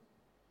horrendous.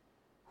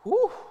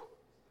 Whew.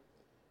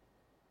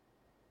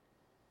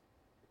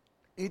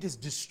 It is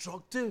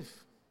destructive.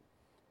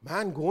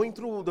 Man, going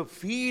through the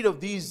feed of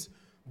these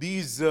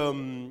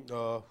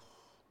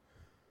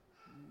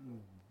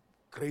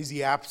crazy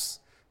apps,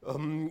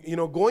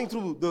 going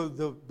through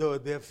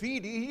their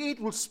feed, it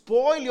will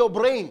spoil your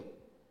brain.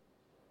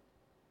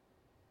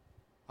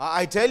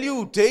 I tell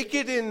you, take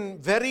it in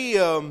very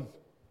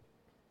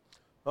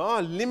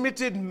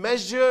limited,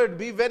 measured,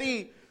 be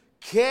very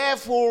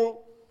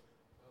careful,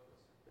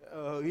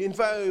 in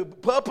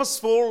fact,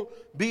 purposeful.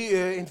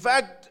 In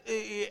fact,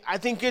 I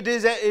think it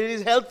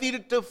is healthy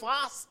to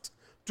fast,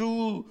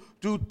 to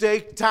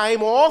take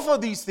time off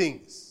of these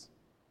things.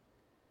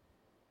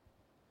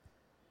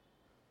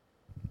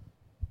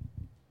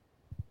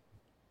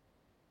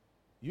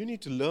 You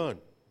need to learn.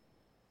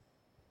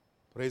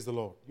 Praise the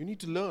Lord. You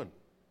need to learn.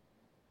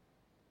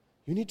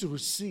 You need to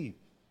receive.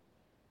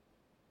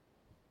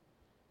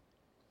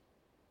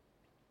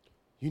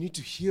 You need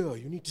to hear.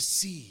 You need to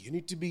see. You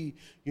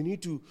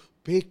need to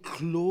pay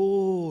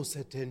close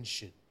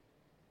attention.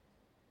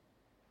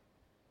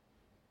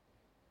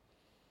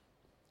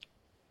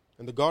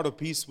 And the God of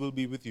peace will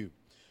be with you.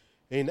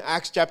 In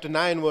Acts chapter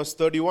 9 verse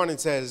 31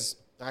 it says,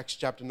 Acts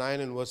chapter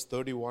 9 and verse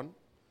 31.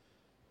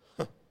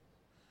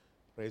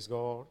 Praise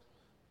God.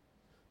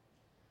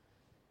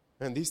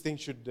 And these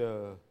things should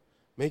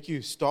make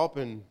you stop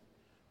and,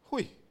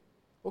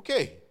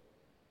 okay,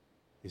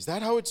 is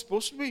that how it's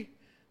supposed to be?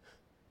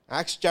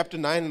 Acts chapter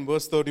 9 and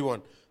verse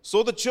 31.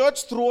 So the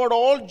church throughout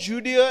all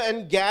Judea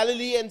and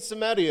Galilee and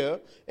Samaria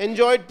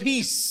enjoyed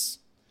peace,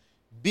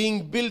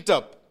 being built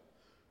up,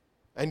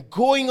 and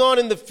going on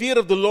in the fear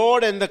of the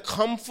Lord and the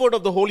comfort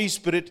of the Holy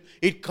Spirit,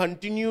 it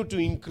continued to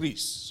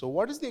increase. So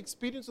what is the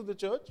experience of the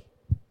church?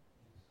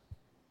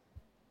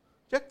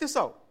 Check this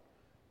out.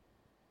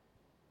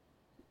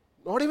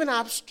 Not even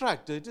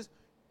abstract. It is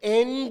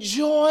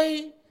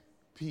enjoy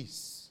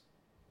peace.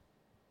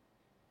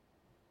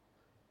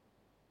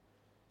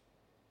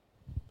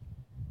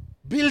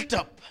 Built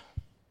up.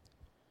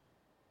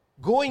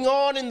 Going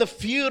on in the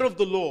fear of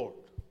the Lord.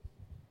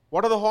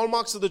 What are the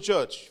hallmarks of the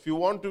church? If you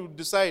want to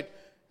decide,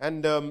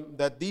 and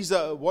that these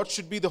are what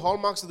should be the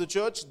hallmarks of the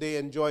church, they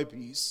enjoy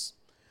peace,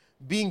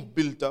 being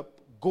built up,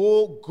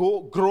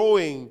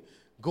 growing,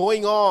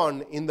 going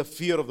on in the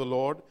fear of the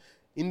Lord,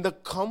 in the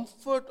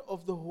comfort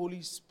of the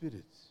Holy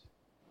Spirit.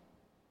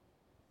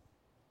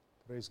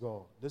 Praise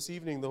God. This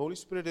evening, the Holy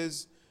Spirit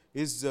is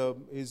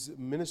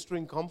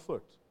ministering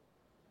comfort.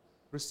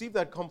 Receive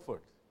that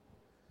comfort.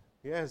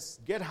 Yes,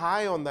 get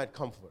high on that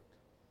comfort.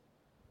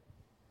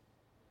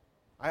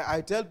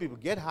 I tell people,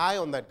 get high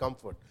on that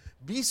comfort.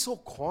 Be so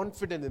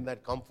confident in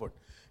that comfort.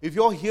 If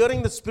you're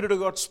hearing the Spirit of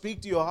God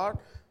speak to your heart,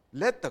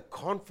 let the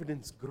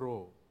confidence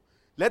grow.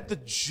 Let the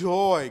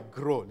joy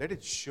grow. Let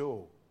it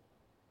show.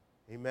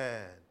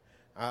 Amen.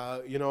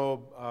 Your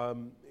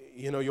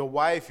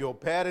wife, your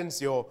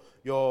parents,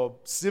 your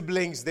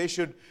siblings, they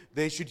should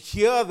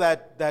hear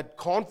that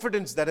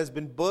confidence that has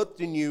been birthed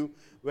in you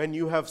when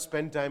you have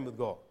spent time with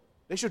God.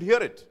 They should hear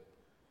it.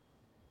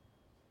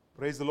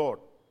 Praise the Lord.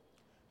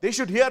 They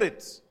should hear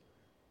it.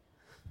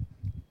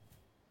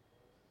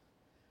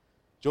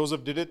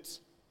 Joseph did it.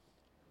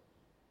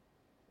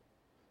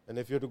 And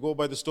if you're to go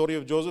by the story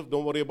of Joseph,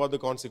 don't worry about the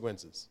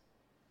consequences.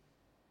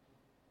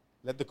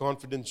 Let the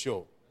confidence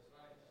show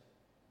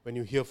when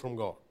you hear from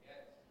God.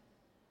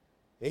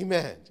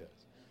 Amen.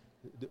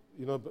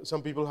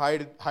 Some people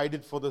hide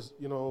it for this,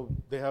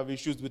 they have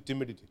issues with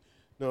timidity.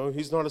 No,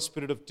 He's not a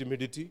spirit of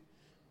timidity,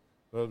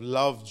 of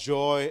love,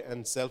 joy,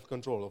 and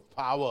self-control, of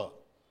power.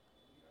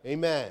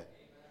 Amen.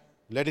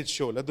 Let it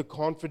show. Let the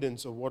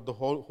confidence of what the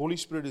Holy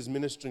Spirit is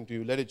ministering to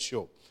you, let it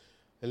show.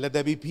 And let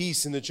there be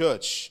peace in the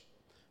church.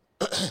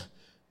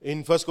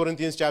 In 1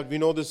 Corinthians chapter, we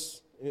know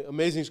this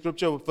amazing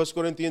scripture, 1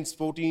 Corinthians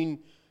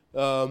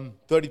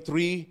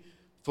 14:33.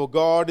 For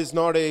God is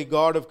not a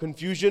God of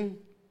confusion,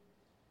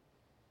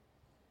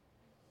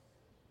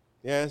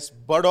 yes,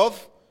 but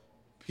of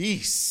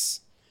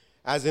peace,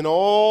 as in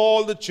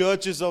all the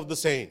churches of the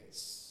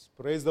saints.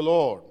 Praise the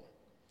Lord.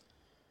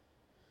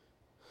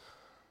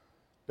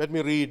 Let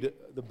me read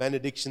the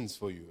benedictions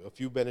for you, a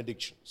few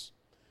benedictions.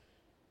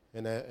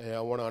 And I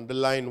want to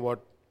underline what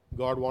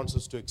God wants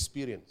us to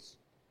experience.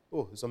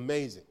 Oh, it's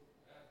amazing.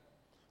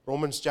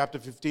 Romans chapter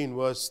 15,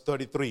 verse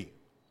 33.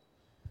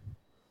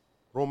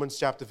 Romans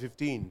chapter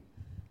 15,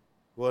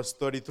 verse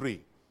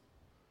 33.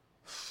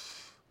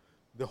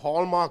 The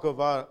hallmark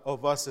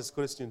of us as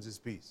Christians is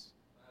peace.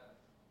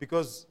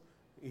 Because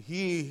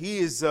he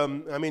is,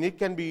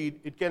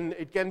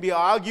 it can be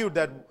argued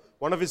that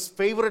one of His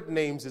favorite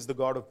names is the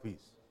God of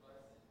peace.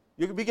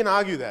 We can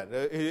argue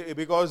that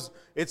because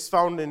it's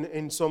found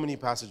in so many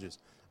passages.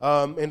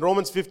 In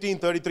Romans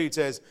 15:33 it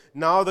says,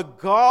 now the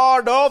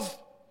God of,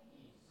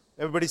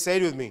 everybody say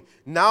it with me,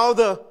 now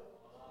the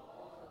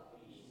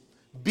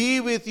be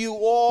with you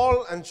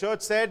all, and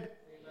church said,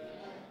 amen.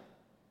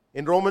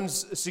 In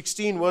Romans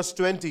 16 verse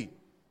 20,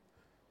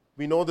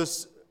 we know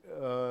this,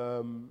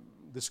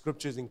 the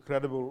scripture is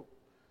incredible.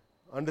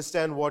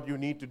 Understand what you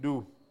need to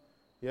do.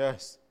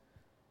 Yes,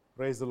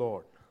 praise the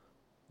Lord.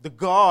 The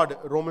God,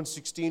 Romans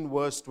 16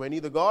 verse 20,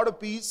 the God of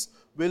peace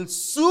will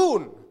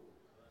soon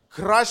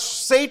crush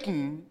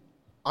Satan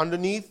under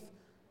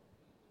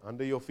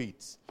your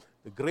feet.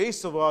 The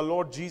grace of our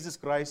Lord Jesus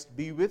Christ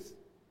be with.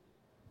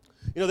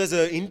 There's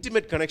an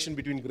intimate connection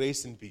between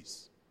grace and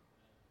peace.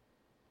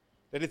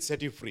 Let it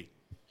set you free.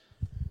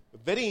 A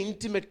very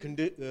intimate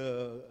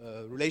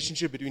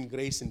relationship between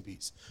grace and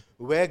peace.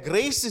 Where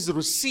grace is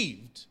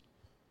received,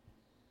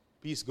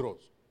 peace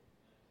grows.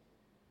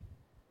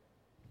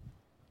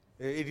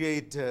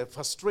 It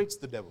frustrates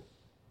the devil.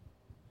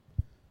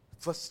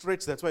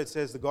 Frustrates, that's why it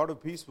says the God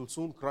of peace will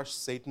soon crush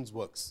Satan's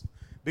works.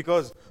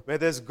 Because where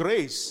there's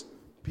grace,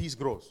 peace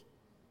grows.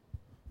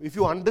 If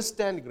you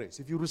understand grace,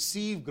 if you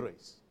receive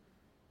grace,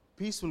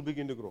 peace will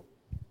begin to grow.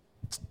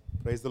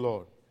 Praise the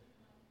Lord.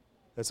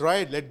 That's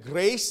right. Let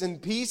grace and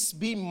peace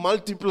be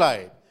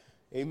multiplied.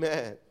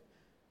 Amen.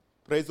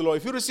 Praise the Lord.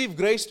 If you receive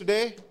grace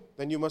today,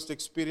 then you must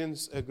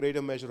experience a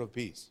greater measure of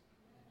peace.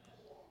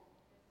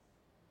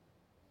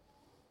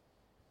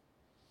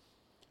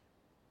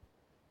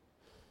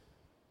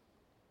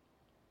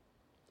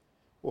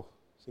 Oh,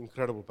 it's an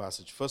incredible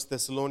passage. 1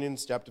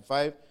 Thessalonians chapter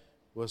 5,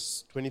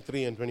 verse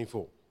 23 and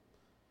 24.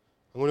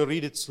 I'm going to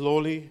read it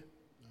slowly.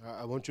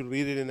 I want you to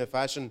read it in a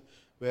fashion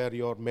where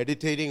you're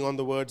meditating on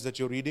the words that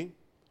you're reading.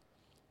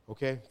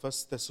 Okay, 1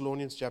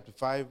 Thessalonians chapter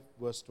 5,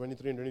 verse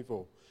 23 and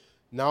 24.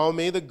 Now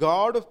may the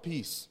God of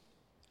peace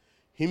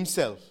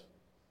Himself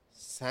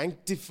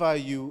sanctify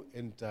you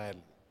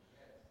entirely.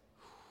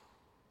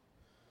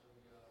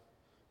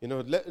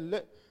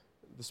 The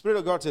Spirit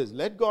of God says,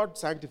 let God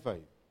sanctify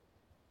you.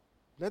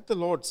 Let the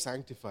Lord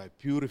sanctify,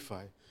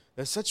 purify.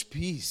 There's such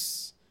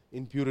peace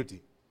in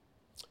purity.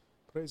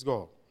 Praise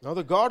God. Now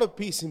the God of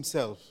peace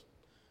Himself,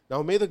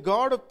 now may the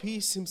God of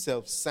peace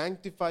Himself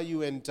sanctify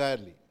you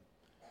entirely.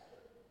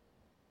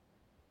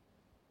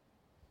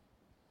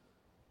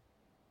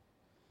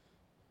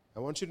 I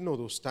want you to know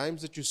those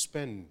times that you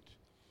spend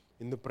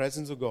in the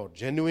presence of God,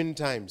 genuine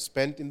time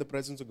spent in the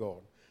presence of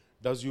God,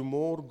 does you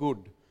more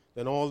good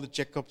than all the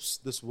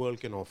checkups this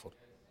world can offer.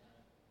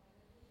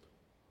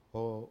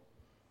 Oh,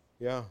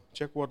 yeah,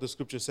 check what the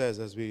scripture says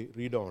as we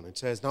read on. It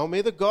says, now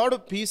may the God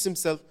of peace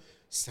Himself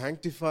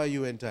sanctify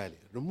you entirely.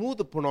 Remove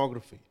the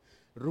pornography.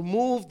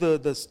 Remove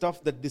the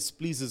stuff that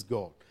displeases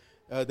God.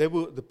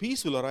 The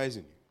peace will arise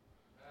in you.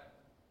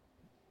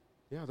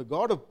 Yeah, the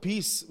God of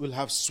peace will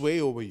have sway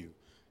over you.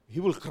 He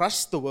will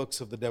crush the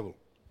works of the devil.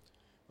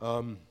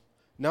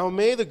 Now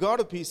may the God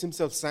of peace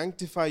Himself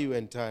sanctify you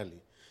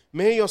entirely.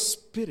 May your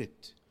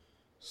spirit,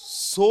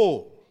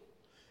 soul,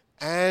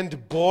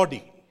 and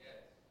body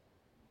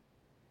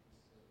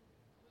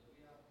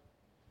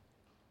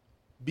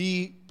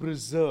be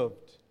preserved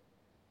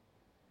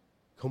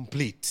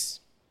complete,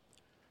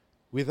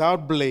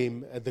 without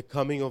blame at the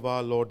coming of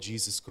our Lord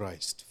Jesus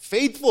Christ.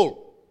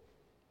 Faithful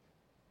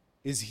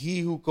is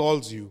He who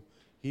calls you.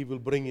 He will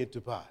bring it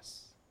to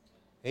pass.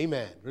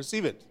 Amen.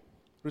 Receive it.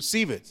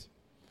 Receive it.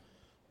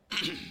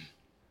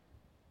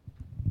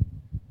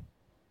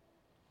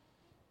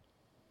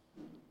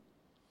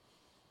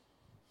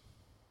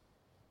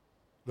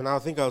 And I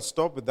think I'll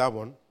stop with that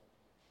one.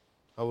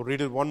 I will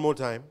read it one more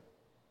time.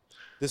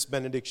 This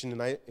benediction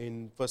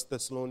in 1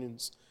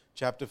 Thessalonians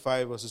chapter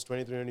 5, verses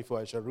 23 and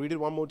 24. I shall read it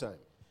one more time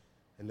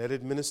and let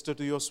it minister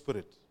to your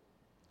spirit.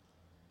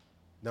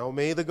 Now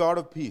may the God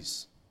of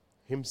peace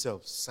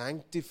himself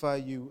sanctify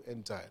you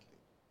entirely.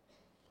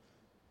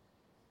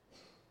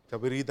 Shall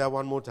we read that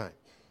one more time?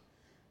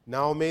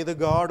 Now may the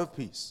God of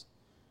peace.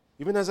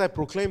 Even as I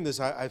proclaim this,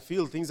 I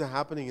feel things are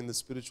happening in the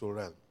spiritual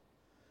realm.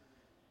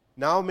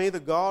 Now may the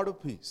God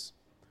of peace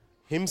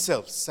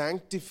himself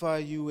sanctify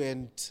you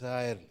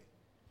entirely.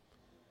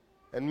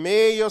 And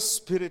may your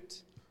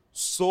spirit,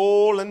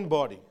 soul, and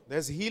body,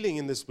 there's healing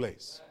in this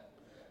place.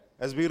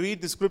 As we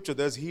read the scripture,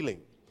 there's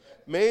healing.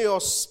 May your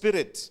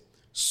spirit,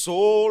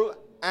 soul,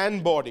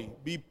 and body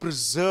be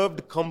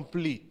preserved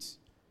complete,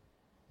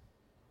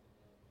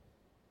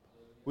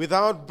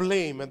 without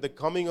blame at the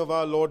coming of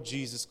our Lord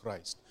Jesus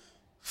Christ.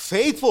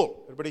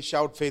 Faithful. Everybody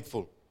shout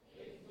faithful.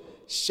 Faithful.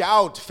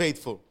 Shout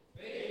faithful.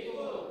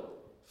 Faithful.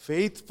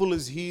 Faithful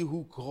is he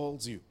who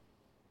calls you,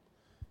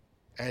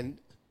 and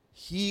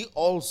he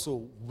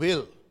also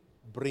will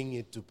bring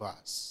it to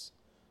pass.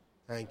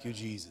 Thank you,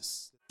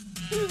 Jesus.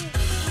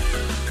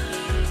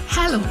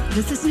 Hello,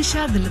 this is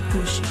Nisha Dilip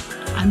Koshi.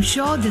 I'm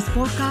sure this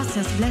podcast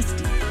has blessed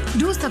you.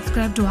 Do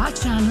subscribe to our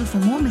channel for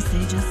more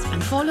messages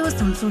and follow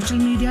us on social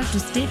media to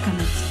stay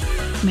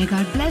connected. May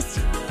God bless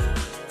you.